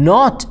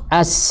 not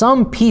as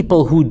some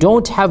people who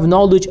don't have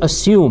knowledge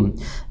assume,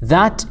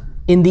 that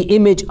in the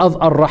image of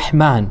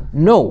Ar-Rahman.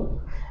 No.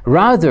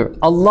 Rather,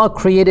 Allah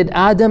created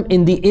Adam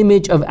in the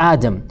image of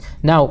Adam.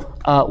 Now,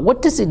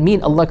 what does it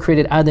mean Allah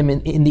created Adam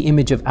in the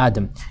image of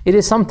Adam? It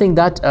is something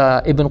that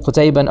Ibn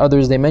Qutaybah and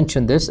others, they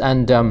mention this,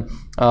 and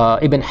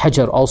Ibn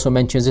Hajar also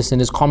mentions this in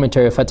his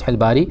commentary of Fath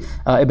al-Bari.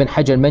 Ibn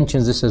Hajar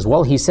mentions this as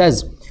well. He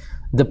says,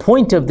 the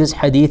point of this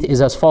hadith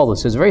is as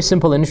follows. It's very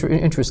simple and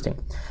interesting.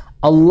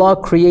 Allah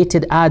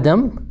created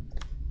Adam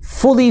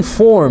fully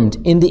formed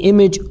in the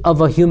image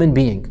of a human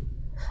being.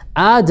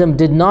 Adam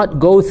did not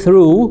go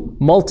through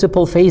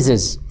multiple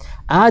phases.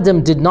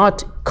 Adam did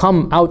not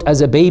come out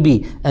as a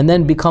baby and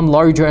then become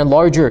larger and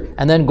larger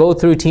and then go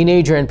through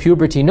teenager and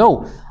puberty.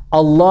 No.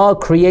 Allah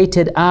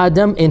created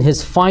Adam in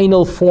his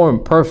final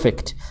form,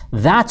 perfect.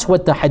 That's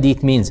what the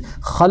hadith means.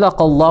 خَلَقَ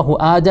اللَّهُ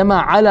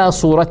آدَمَ عَلَى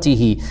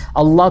صُورَتِهِ.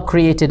 Allah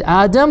created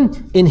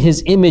Adam in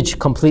His image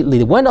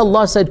completely. When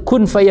Allah said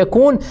kun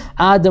fayakun,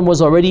 Adam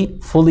was already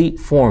fully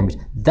formed.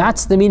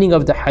 That's the meaning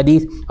of the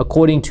hadith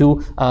according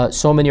to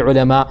so many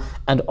ulama.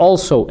 And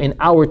also in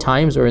our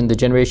times, or in the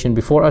generation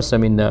before us,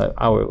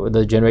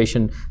 the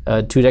generation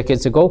 2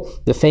 decades ago,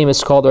 the famous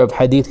scholar of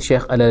hadith,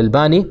 Shaykh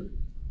Al-Albani,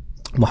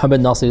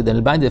 Muhammad Nasir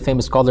al-Albani, the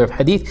famous scholar of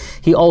hadith,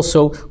 he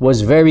also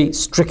was very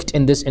strict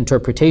in this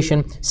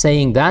interpretation,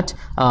 saying that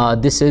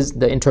this is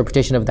the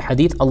interpretation of the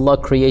hadith. Allah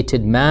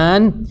created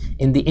man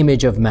in the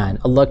image of man.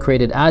 Allah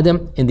created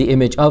Adam in the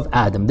image of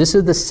Adam. This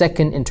is the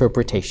second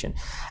interpretation,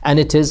 and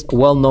it is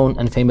well-known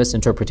and famous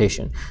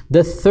interpretation.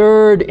 The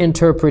third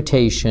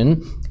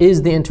interpretation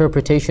is the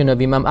interpretation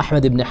of Imam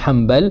Ahmad ibn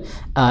Hanbal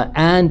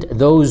and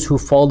those who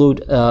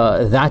followed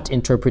that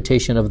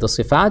interpretation of the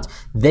sifat.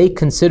 They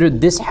considered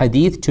this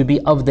hadith to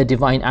be of the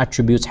divine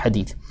attributes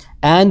hadith.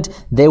 And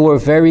they were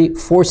very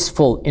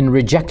forceful in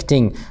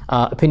rejecting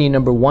opinion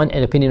number 1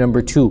 and opinion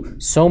number 2.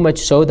 So much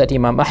so that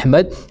Imam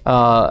Ahmad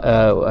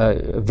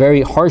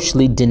very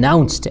harshly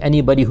denounced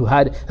anybody who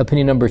had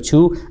opinion number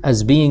 2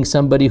 as being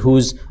somebody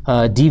who's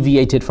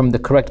deviated from the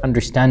correct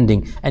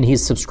understanding. And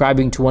he's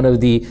subscribing to one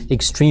of the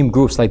extreme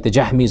groups like the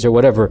Jahmis or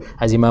whatever,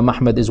 as Imam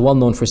Ahmad is well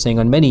known for saying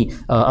on many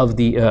of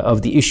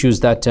the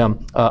issues that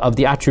of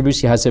the attributes.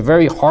 He has a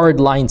very hard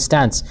line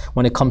stance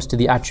when it comes to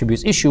the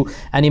attributes issue.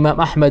 And Imam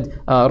Ahmad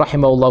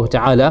rahimahullah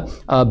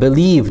ta'ala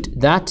believed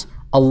that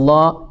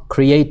Allah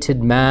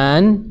created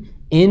man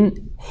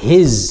in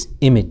His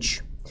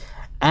image,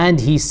 and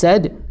he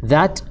said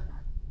that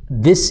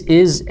this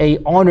is an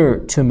honor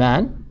to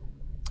man,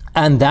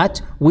 and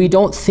that we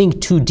don't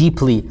think too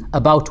deeply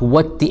about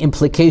what the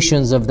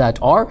implications of that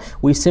are.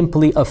 We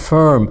simply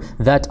affirm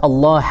that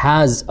Allah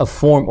has a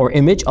form or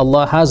image.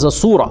 Allah has a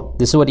surah.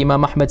 This is what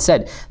Imam Ahmad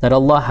said, that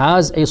Allah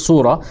has a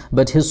surah,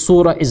 but His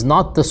surah is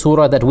not the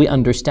surah that we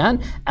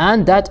understand,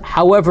 and that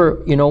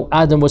however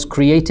Adam was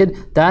created,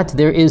 that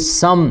there is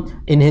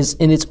some in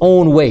its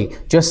own way,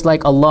 just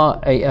like Allah,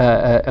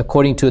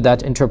 according to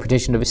that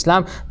interpretation of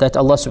Islam, that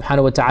Allah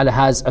subhanahu wa ta'ala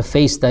has a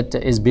face that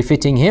is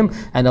befitting Him,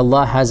 and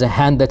Allah has a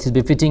hand that is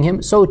befitting Him.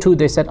 So too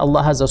they said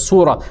Allah has a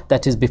surah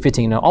that is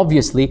befitting. Now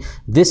obviously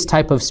this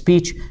type of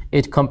speech,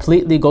 it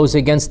completely goes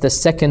against the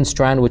second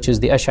strand, which is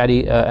the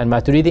Ash'ari and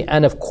Maturidi,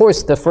 and of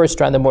course the first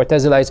strand, the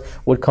Mu'tazilites,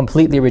 would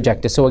completely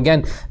reject it. So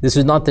again, this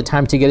is not the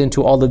time to get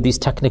into all of these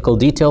technical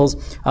details.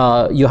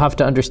 You have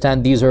to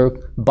understand these are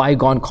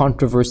bygone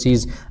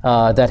controversies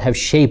that have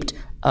shaped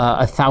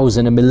a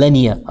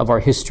millennia of our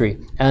history,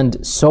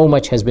 and so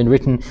much has been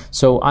written.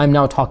 So I'm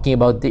now talking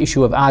about the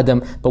issue of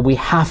Adam, but we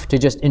have to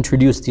just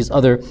introduce these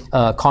other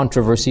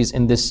controversies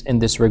in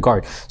this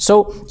regard.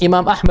 So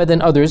Imam Ahmad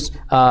and others,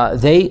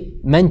 they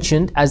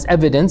mentioned as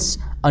evidence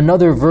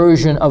another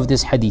version of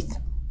this hadith,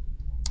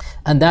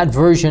 and that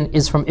version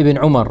is from Ibn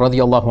Umar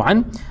radiallahu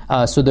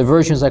an. So the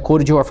versions I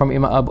quoted you are from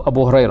Imam Abu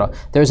Huraira.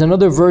 There's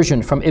another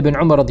version from Ibn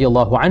Umar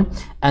radiallahu an,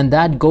 and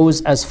that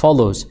goes as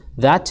follows,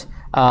 that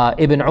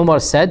Ibn Umar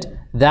said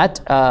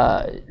that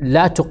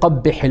لا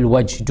تقبح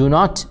الوجه, do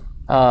not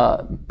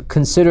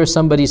consider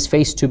somebody's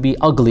face to be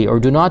ugly, or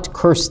do not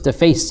curse the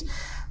face,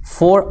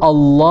 for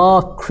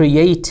Allah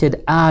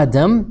created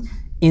Adam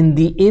in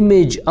the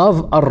image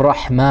of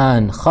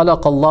Ar-Rahman.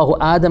 خلق الله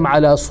آدم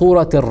على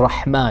صورة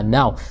الرحمن.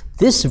 Now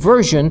this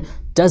version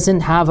doesn't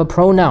have a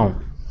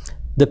pronoun.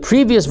 The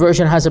previous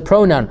version has a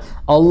pronoun.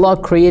 Allah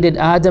created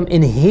Adam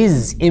in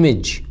His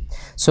image.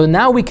 So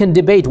now we can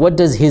debate, what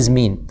does His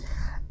mean?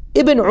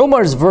 Ibn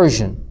Umar's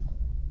version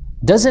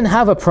doesn't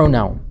have a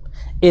pronoun.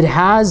 It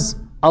has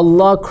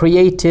Allah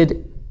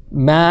created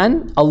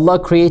man, Allah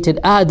created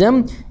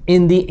Adam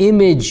in the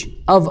image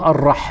of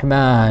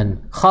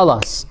Ar-Rahman.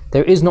 Khalas.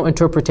 There is no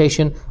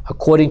interpretation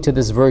according to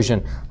this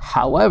version.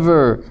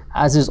 However,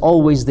 as is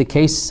always the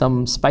case,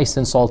 some spice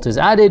and salt is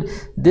added.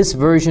 This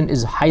version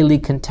is highly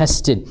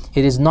contested.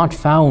 It is not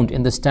found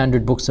in the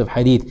standard books of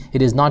hadith.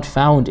 It is not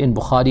found in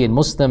Bukhari and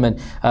Muslim and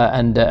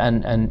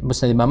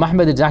Musnad Imam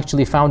Ahmad. It's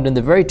actually found in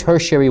the very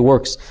tertiary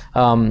works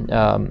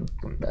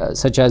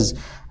such as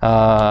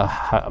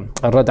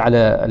Rad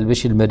ala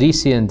al-Bish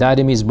al-Marisi, and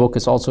Darimi's book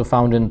is also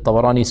found in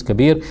Tabarani's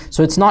Kabir.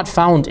 So it's not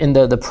found in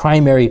the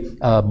primary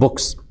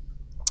books.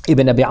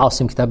 Ibn Abi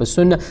Asim, Kitab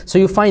al-Sunnah. So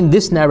you find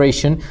this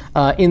narration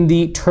in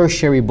the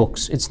tertiary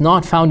books. It's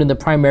not found in the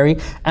primary,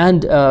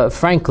 and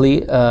frankly,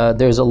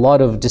 there's a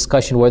lot of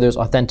discussion whether it's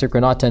authentic or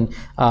not, and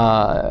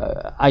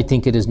I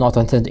think it is not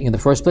authentic in the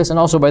first place. And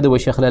also, by the way,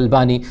 Shaykh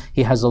Al-Albani,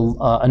 he has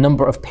a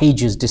number of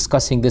pages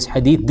discussing this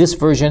hadith, this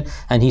version,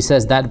 and he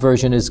says that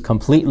version is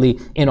completely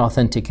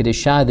inauthentic. It is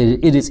shad,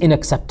 it is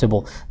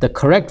unacceptable. The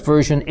correct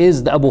version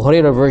is the Abu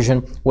Hurairah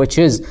version, which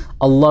is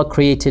Allah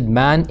created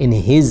man in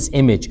His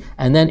image.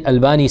 And then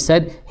Albani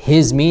said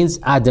His means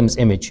Adam's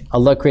image.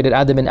 Allah created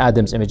Adam in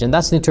Adam's image, and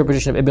that's the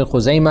interpretation of Ibn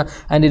Khuzaymah,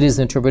 and it is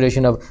the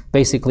interpretation of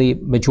basically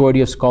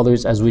majority of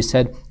scholars, as we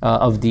said,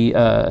 of the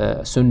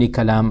Sunni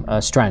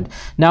Kalam strand.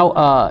 Now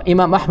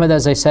Imam Ahmad,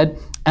 as I said,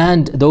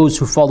 and those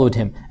who followed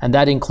him. And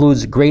that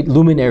includes great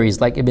luminaries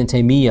like Ibn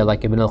Taymiyyah,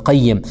 like Ibn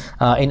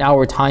al-Qayyim. In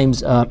our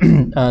times,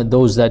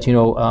 those that,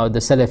 the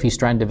Salafi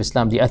strand of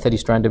Islam, the Athari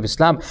strand of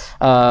Islam,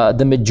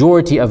 the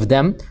majority of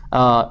them,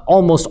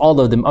 almost all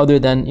of them, other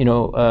than,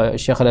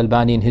 Shaykh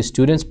al-Albani and his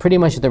students, pretty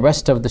much the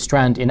rest of the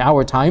strand in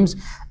our times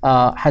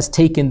has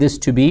taken this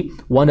to be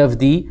one of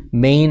the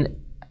main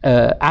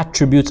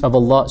attributes of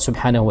Allah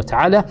subhanahu wa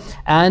ta'ala,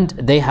 and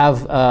they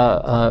have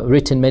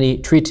written many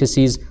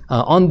treatises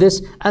on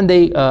this, and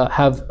they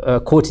have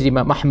quoted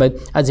Imam Ahmad,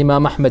 as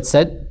Imam Ahmad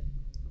said,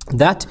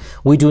 that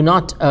we do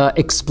not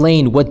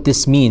explain what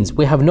this means.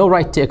 We have no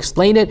right to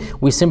explain it.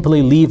 We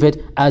simply leave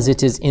it as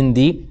it is in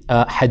the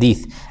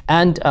hadith.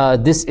 And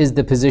this is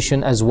the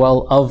position as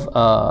well of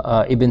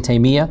Ibn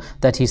Taymiyyah,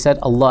 that he said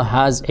Allah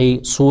has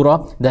a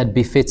surah that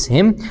befits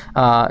him,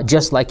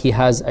 just like he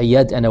has a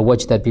yad and a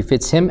wajh that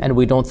befits him, and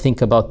we don't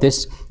think about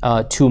this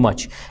too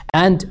much.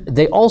 And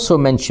they also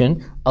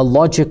mention a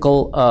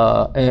logical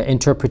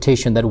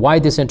interpretation, that why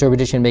this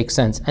interpretation makes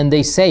sense. And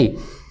they say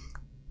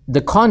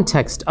the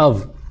context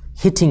of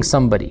hitting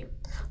somebody,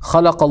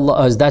 خلق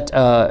Allah, is that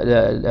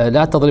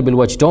لا تضرب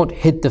الوجه, don't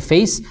hit the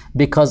face,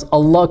 because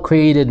Allah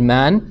created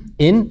man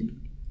in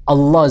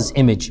Allah's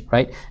image,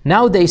 right?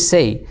 Now they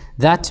say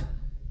that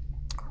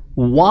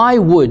why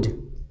would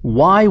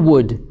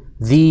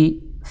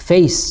the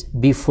face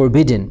be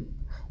forbidden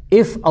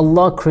if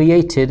Allah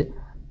created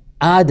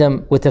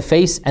Adam with a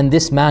face and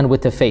this man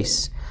with a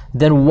face?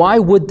 Then why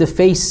would the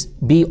face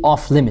be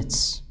off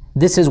limits?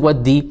 This is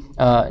what the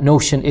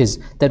notion is,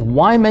 that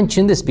why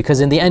mention this? Because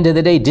in the end of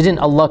the day, didn't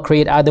Allah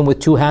create Adam with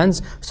two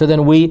hands? So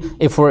then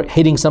if we're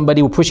hitting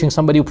somebody, we're pushing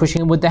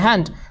him with the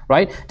hand,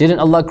 right? Didn't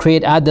Allah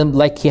create Adam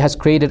like He has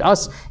created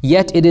us?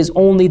 Yet it is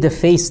only the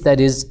face that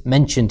is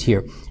mentioned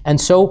here. And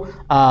so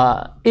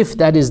if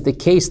that is the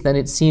case, then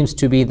it seems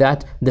to be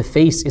that the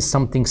face is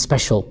something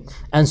special.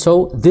 And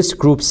so this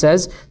group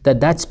says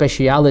that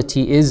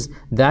speciality is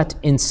that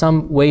in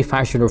some way,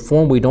 fashion or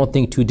form, we don't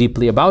think too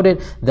deeply about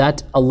it,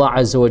 that Allah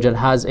Azza wa Jal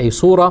has a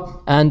surah,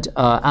 and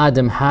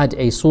Adam had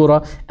a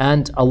surah,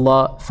 and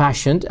Allah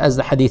fashioned, as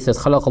the hadith says,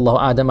 خَلَقَ اللَّهُ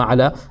آدَمَ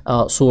عَلَى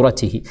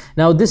صُورَتِهِ.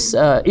 Now this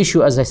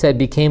issue, as I said,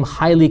 became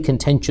highly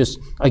contentious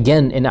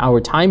again in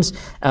our times,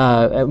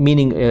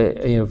 meaning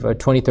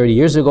 20, 30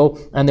 years ago,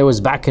 and there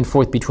was back and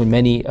forth between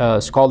many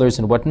scholars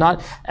and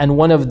whatnot. And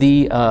one of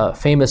the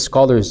famous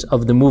scholars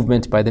of the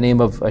movement by the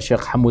name of Shaykh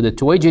Hamoud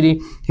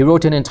al-Tuwaijiri, he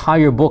wrote an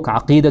entire book,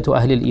 عقيدة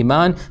أهل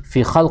الإيمان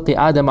في خلق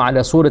آدم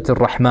على صورة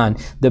الرحمن,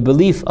 the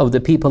belief of the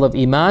people of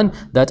Iman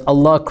that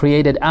Allah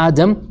created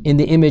Adam in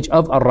the image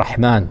of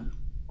Ar-Rahman.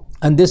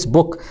 And this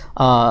book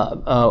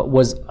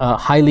was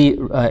highly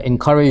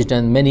encouraged,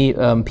 and many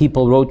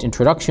people wrote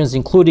introductions,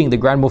 including the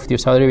Grand Mufti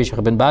of Saudi Arabia, Shaykh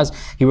Ibn Baz.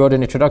 He wrote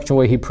an introduction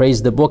where he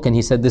praised the book and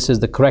he said this is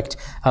the correct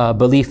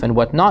belief and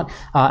whatnot.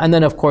 And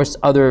then of course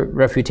other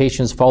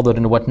refutations followed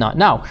and whatnot.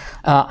 Now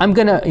I'm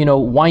gonna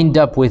wind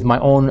up with my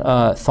own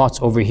thoughts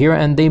over here,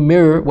 and they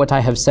mirror what I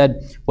have said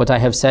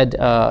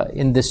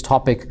in this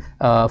topic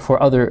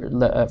for other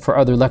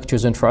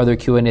lectures and for other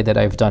Q&A that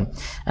I've done.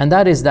 And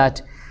that is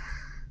that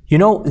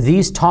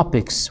these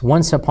topics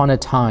once upon a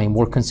time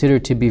were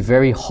considered to be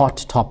very hot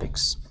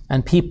topics,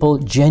 and people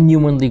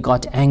genuinely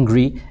got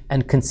angry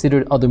and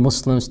considered other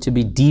Muslims to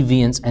be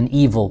deviants and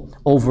evil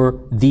over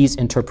these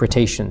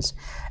interpretations.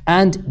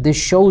 And this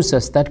shows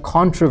us that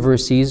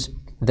controversies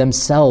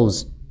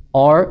themselves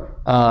are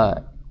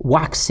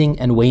waxing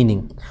and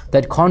waning,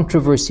 that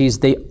controversies,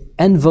 they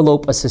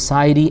envelope a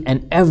society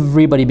and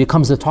everybody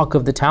becomes the talk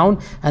of the town,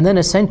 and then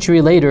a century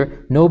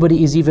later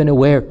nobody is even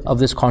aware of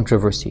this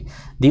controversy.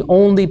 The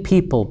only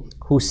people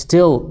who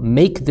still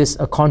make this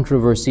a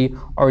controversy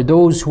are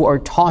those who are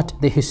taught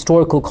the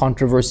historical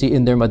controversy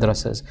in their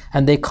madrasas,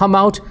 and they come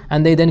out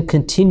and they then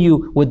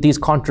continue with these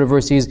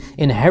controversies,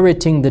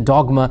 inheriting the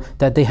dogma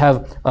that they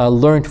have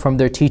learned from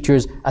their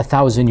teachers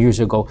 1,000 years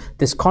ago.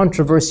 This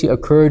controversy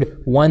occurred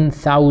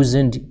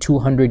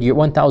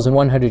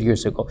 1,100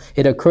 years ago.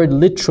 It occurred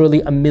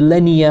literally a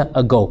millennia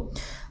ago.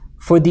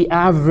 For the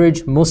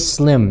average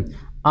Muslim,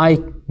 I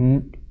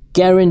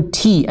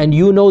guarantee, and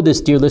you know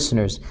this, dear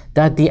listeners,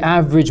 that the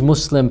average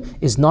Muslim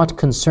is not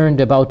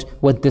concerned about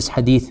what this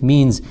hadith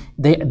means.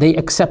 They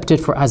accept it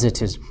for as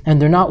it is,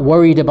 and they're not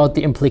worried about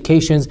the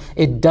implications.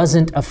 It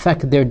doesn't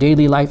affect their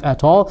daily life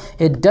at all.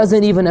 It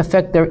doesn't even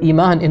affect their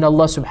iman in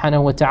Allah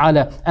subhanahu wa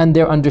ta'ala and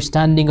their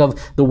understanding of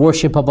the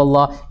worship of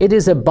Allah. It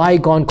is a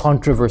bygone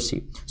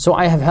controversy. So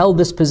I have held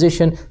this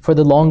position for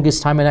the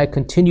longest time, and I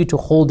continue to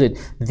hold it.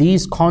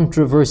 These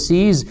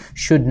controversies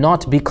should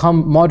not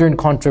become modern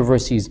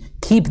controversies.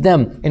 Keep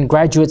them in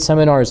graduate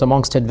seminars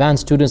amongst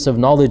advanced students of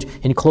knowledge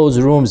in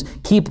closed rooms.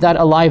 Keep that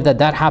alive,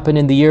 that happened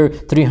in the year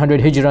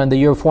 300 Hijrah, in the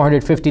year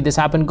 450 this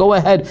happened. Go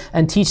ahead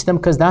and teach them,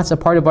 because that's a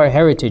part of our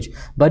heritage.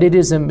 But it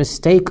is a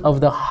mistake of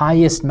the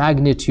highest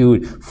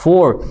magnitude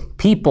for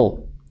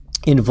people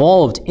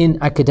involved in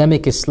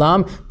academic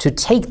Islam to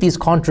take these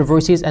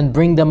controversies and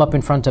bring them up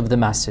in front of the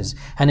masses.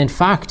 And in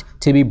fact,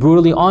 To be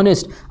brutally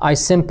honest, I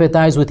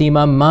sympathize with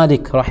Imam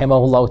Malik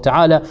rahimahullah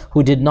ta'ala,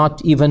 who did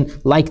not even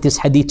like this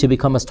hadith to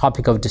become a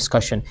topic of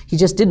discussion.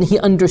 He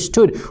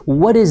understood,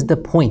 what is the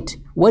point?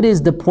 What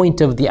is the point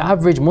of the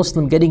average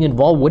Muslim getting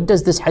involved? What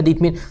does this hadith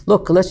mean?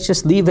 Look, let's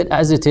just leave it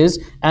as it is,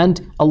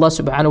 and Allah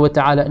subhanahu wa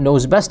ta'ala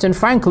knows best. And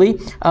frankly,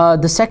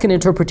 the second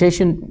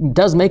interpretation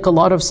does make a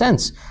lot of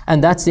sense,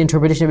 and that's the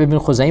interpretation of Ibn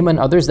Khuzaymah and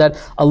others, that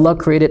Allah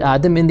created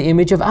Adam in the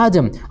image of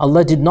Adam.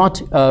 Allah did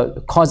not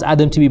cause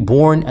Adam to be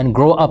born and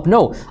grow up.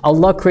 No,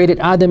 Allah created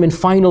Adam in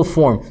final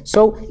form.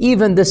 So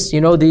even this,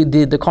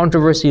 the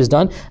controversy is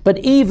done. But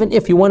even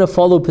if you want to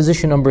follow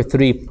position number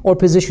 3 or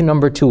position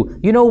number 2,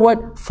 you know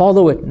what?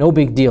 Follow it. No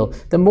big deal.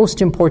 The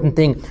most important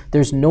thing,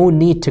 there's no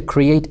need to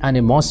create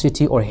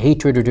animosity or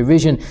hatred or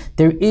division.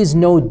 There is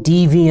no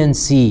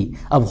deviancy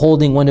of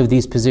holding one of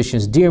these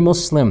positions. Dear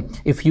Muslim,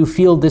 if you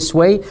feel this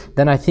way,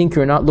 then I think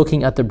you're not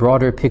looking at the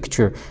broader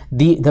picture.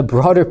 The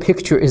broader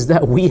picture is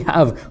that we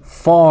have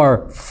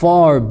far,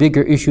 far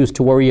bigger issues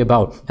to worry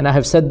about. And I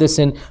have said this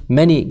in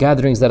many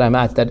gatherings that I'm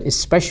at, that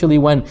especially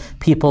when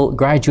people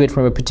graduate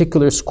from a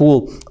particular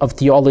school of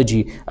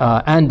theology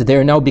and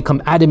they're now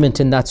become adamant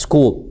in that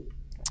school,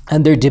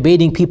 and they're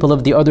debating people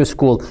of the other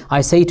school, I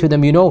say to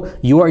them,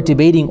 you are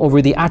debating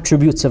over the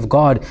attributes of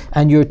God,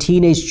 and your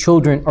teenage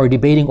children are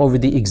debating over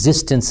the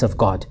existence of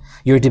God.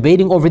 You're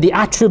debating over the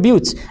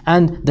attributes,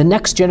 and the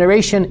next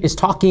generation is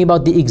talking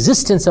about the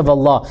existence of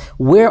Allah.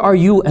 Where are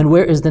you and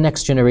where is the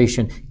next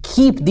generation?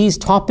 Keep these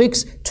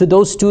topics to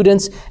those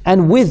students,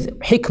 and with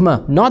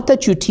hikmah, not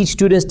that you teach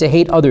students to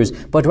hate others,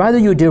 but rather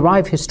you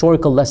derive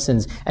historical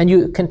lessons and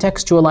you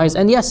contextualize.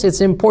 And yes,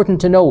 it's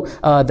important to know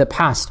the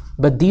past,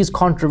 but these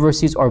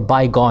controversies are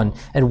bygone,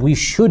 and we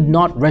should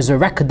not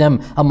resurrect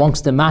them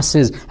amongst the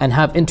masses and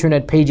have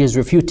internet pages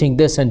refuting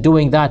this and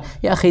doing that.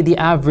 Ya akhi, the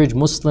average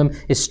Muslim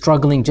is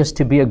struggling just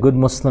to be a good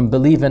Muslim.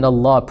 Believe in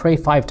Allah, pray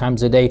 5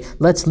 times a day.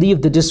 Let's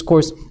leave the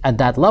discourse at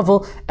that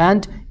level.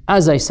 And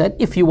as I said,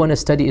 if you want to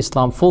study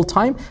Islam full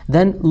time,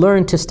 then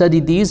learn to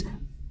study these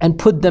and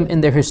put them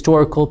in their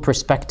historical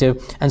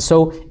perspective. And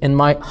so, in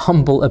my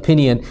humble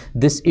opinion,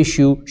 this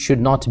issue should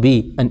not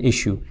be an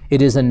issue.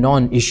 It is a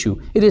non-issue.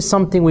 It is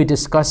something we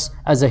discuss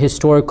as a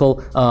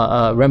historical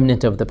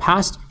remnant of the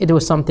past. It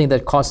was something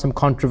that caused some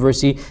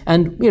controversy.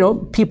 And,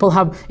 people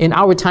have, in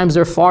our times,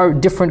 there are far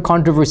different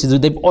controversies.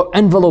 They've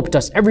enveloped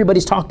us.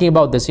 Everybody's talking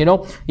about this,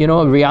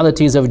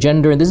 realities of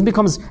gender. And this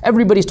becomes,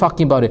 everybody's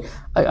talking about it.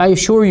 I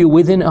assure you,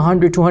 within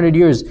 100, 200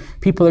 years,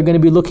 people are going to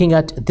be looking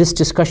at this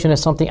discussion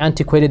as something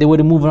antiquated. They would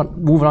have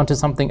moved on to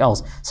something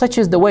else. Such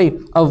is the way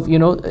of,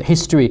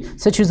 history.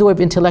 Such is the way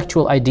of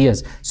intellectual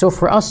ideas. So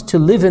for us to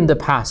live in the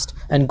past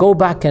and go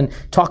back and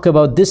talk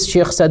about this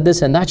sheikh said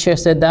this and that sheikh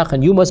said that,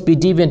 and you must be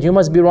deviant, you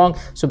must be wrong,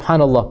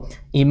 subhanallah.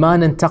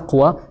 Iman and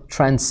taqwa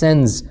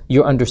transcends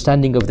your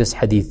understanding of this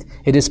hadith.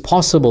 It is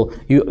possible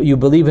you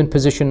believe in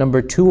position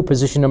number 2,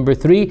 position number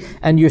 3,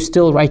 and you're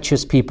still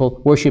righteous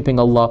people worshipping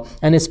Allah.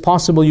 And it's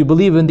possible you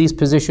believe in these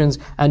positions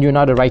and you're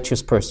not a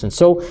righteous person.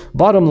 So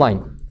bottom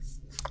line,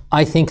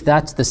 I think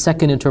that the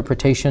second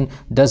interpretation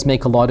does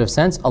make a lot of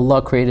sense.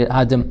 Allah created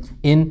Adam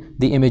in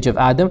the image of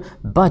Adam.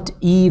 But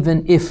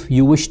even if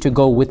you wish to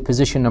go with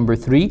position number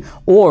 3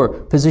 or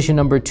position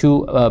number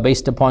 2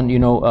 based upon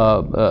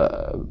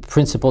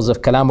principles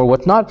of kalam or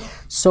whatnot,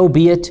 so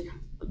be it.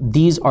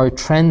 These are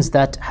trends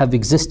that have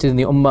existed in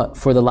the ummah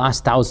for the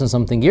last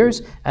 1,000-something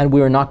years, and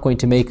we are not going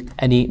to make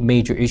any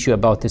major issue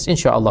about this,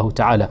 inshaAllah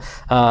ta'ala.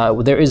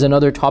 There is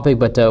another topic,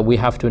 but we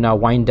have to now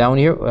wind down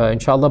here,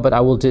 inshallah, but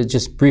I will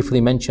just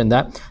briefly mention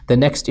that. The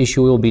next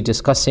issue we will be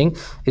discussing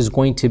is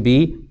going to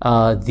be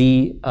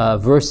the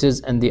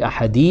verses and the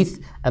ahadith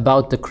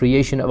about the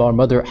creation of our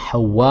mother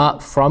Hawa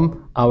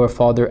from our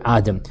father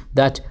Adam.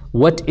 That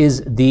what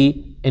is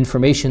the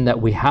information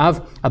that we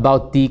have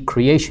about the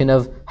creation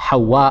of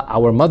Hawa,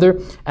 our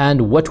mother,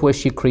 and what was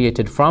she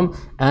created from,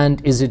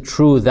 and is it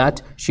true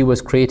that she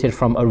was created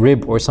from a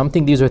rib or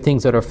something? These are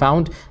things that are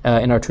found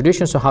in our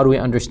tradition. So how do we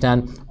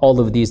understand all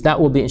of these? That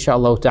will be,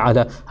 inshallah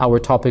ta'ala, our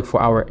topic for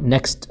our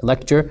next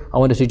lecture. I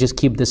wanted to just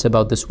keep this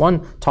about this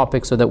one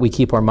topic so that we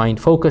keep our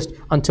mind focused.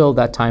 Until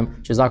that time,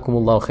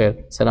 Jazakumullahu khair.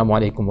 Assalamu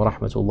alaikum wa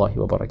rahmatullahi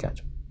wa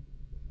barakatuh.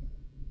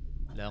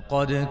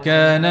 لقد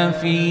كان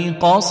في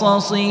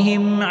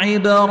قصصهم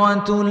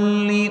عبرة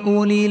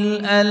لأولي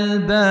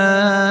الألباب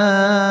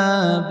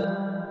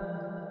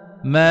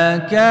ما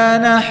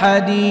كان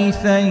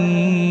حديثا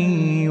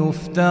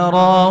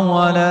يفترى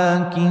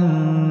ولكن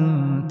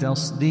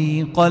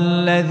تصديق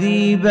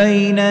الذي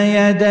بين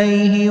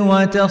يديه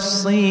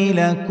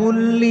وتفصيل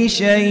كل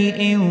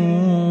شيء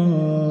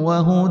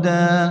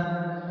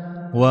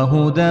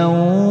وهدى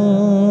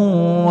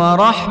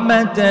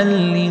ورحمة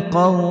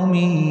لقوم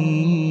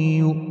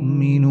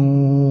يؤمنون.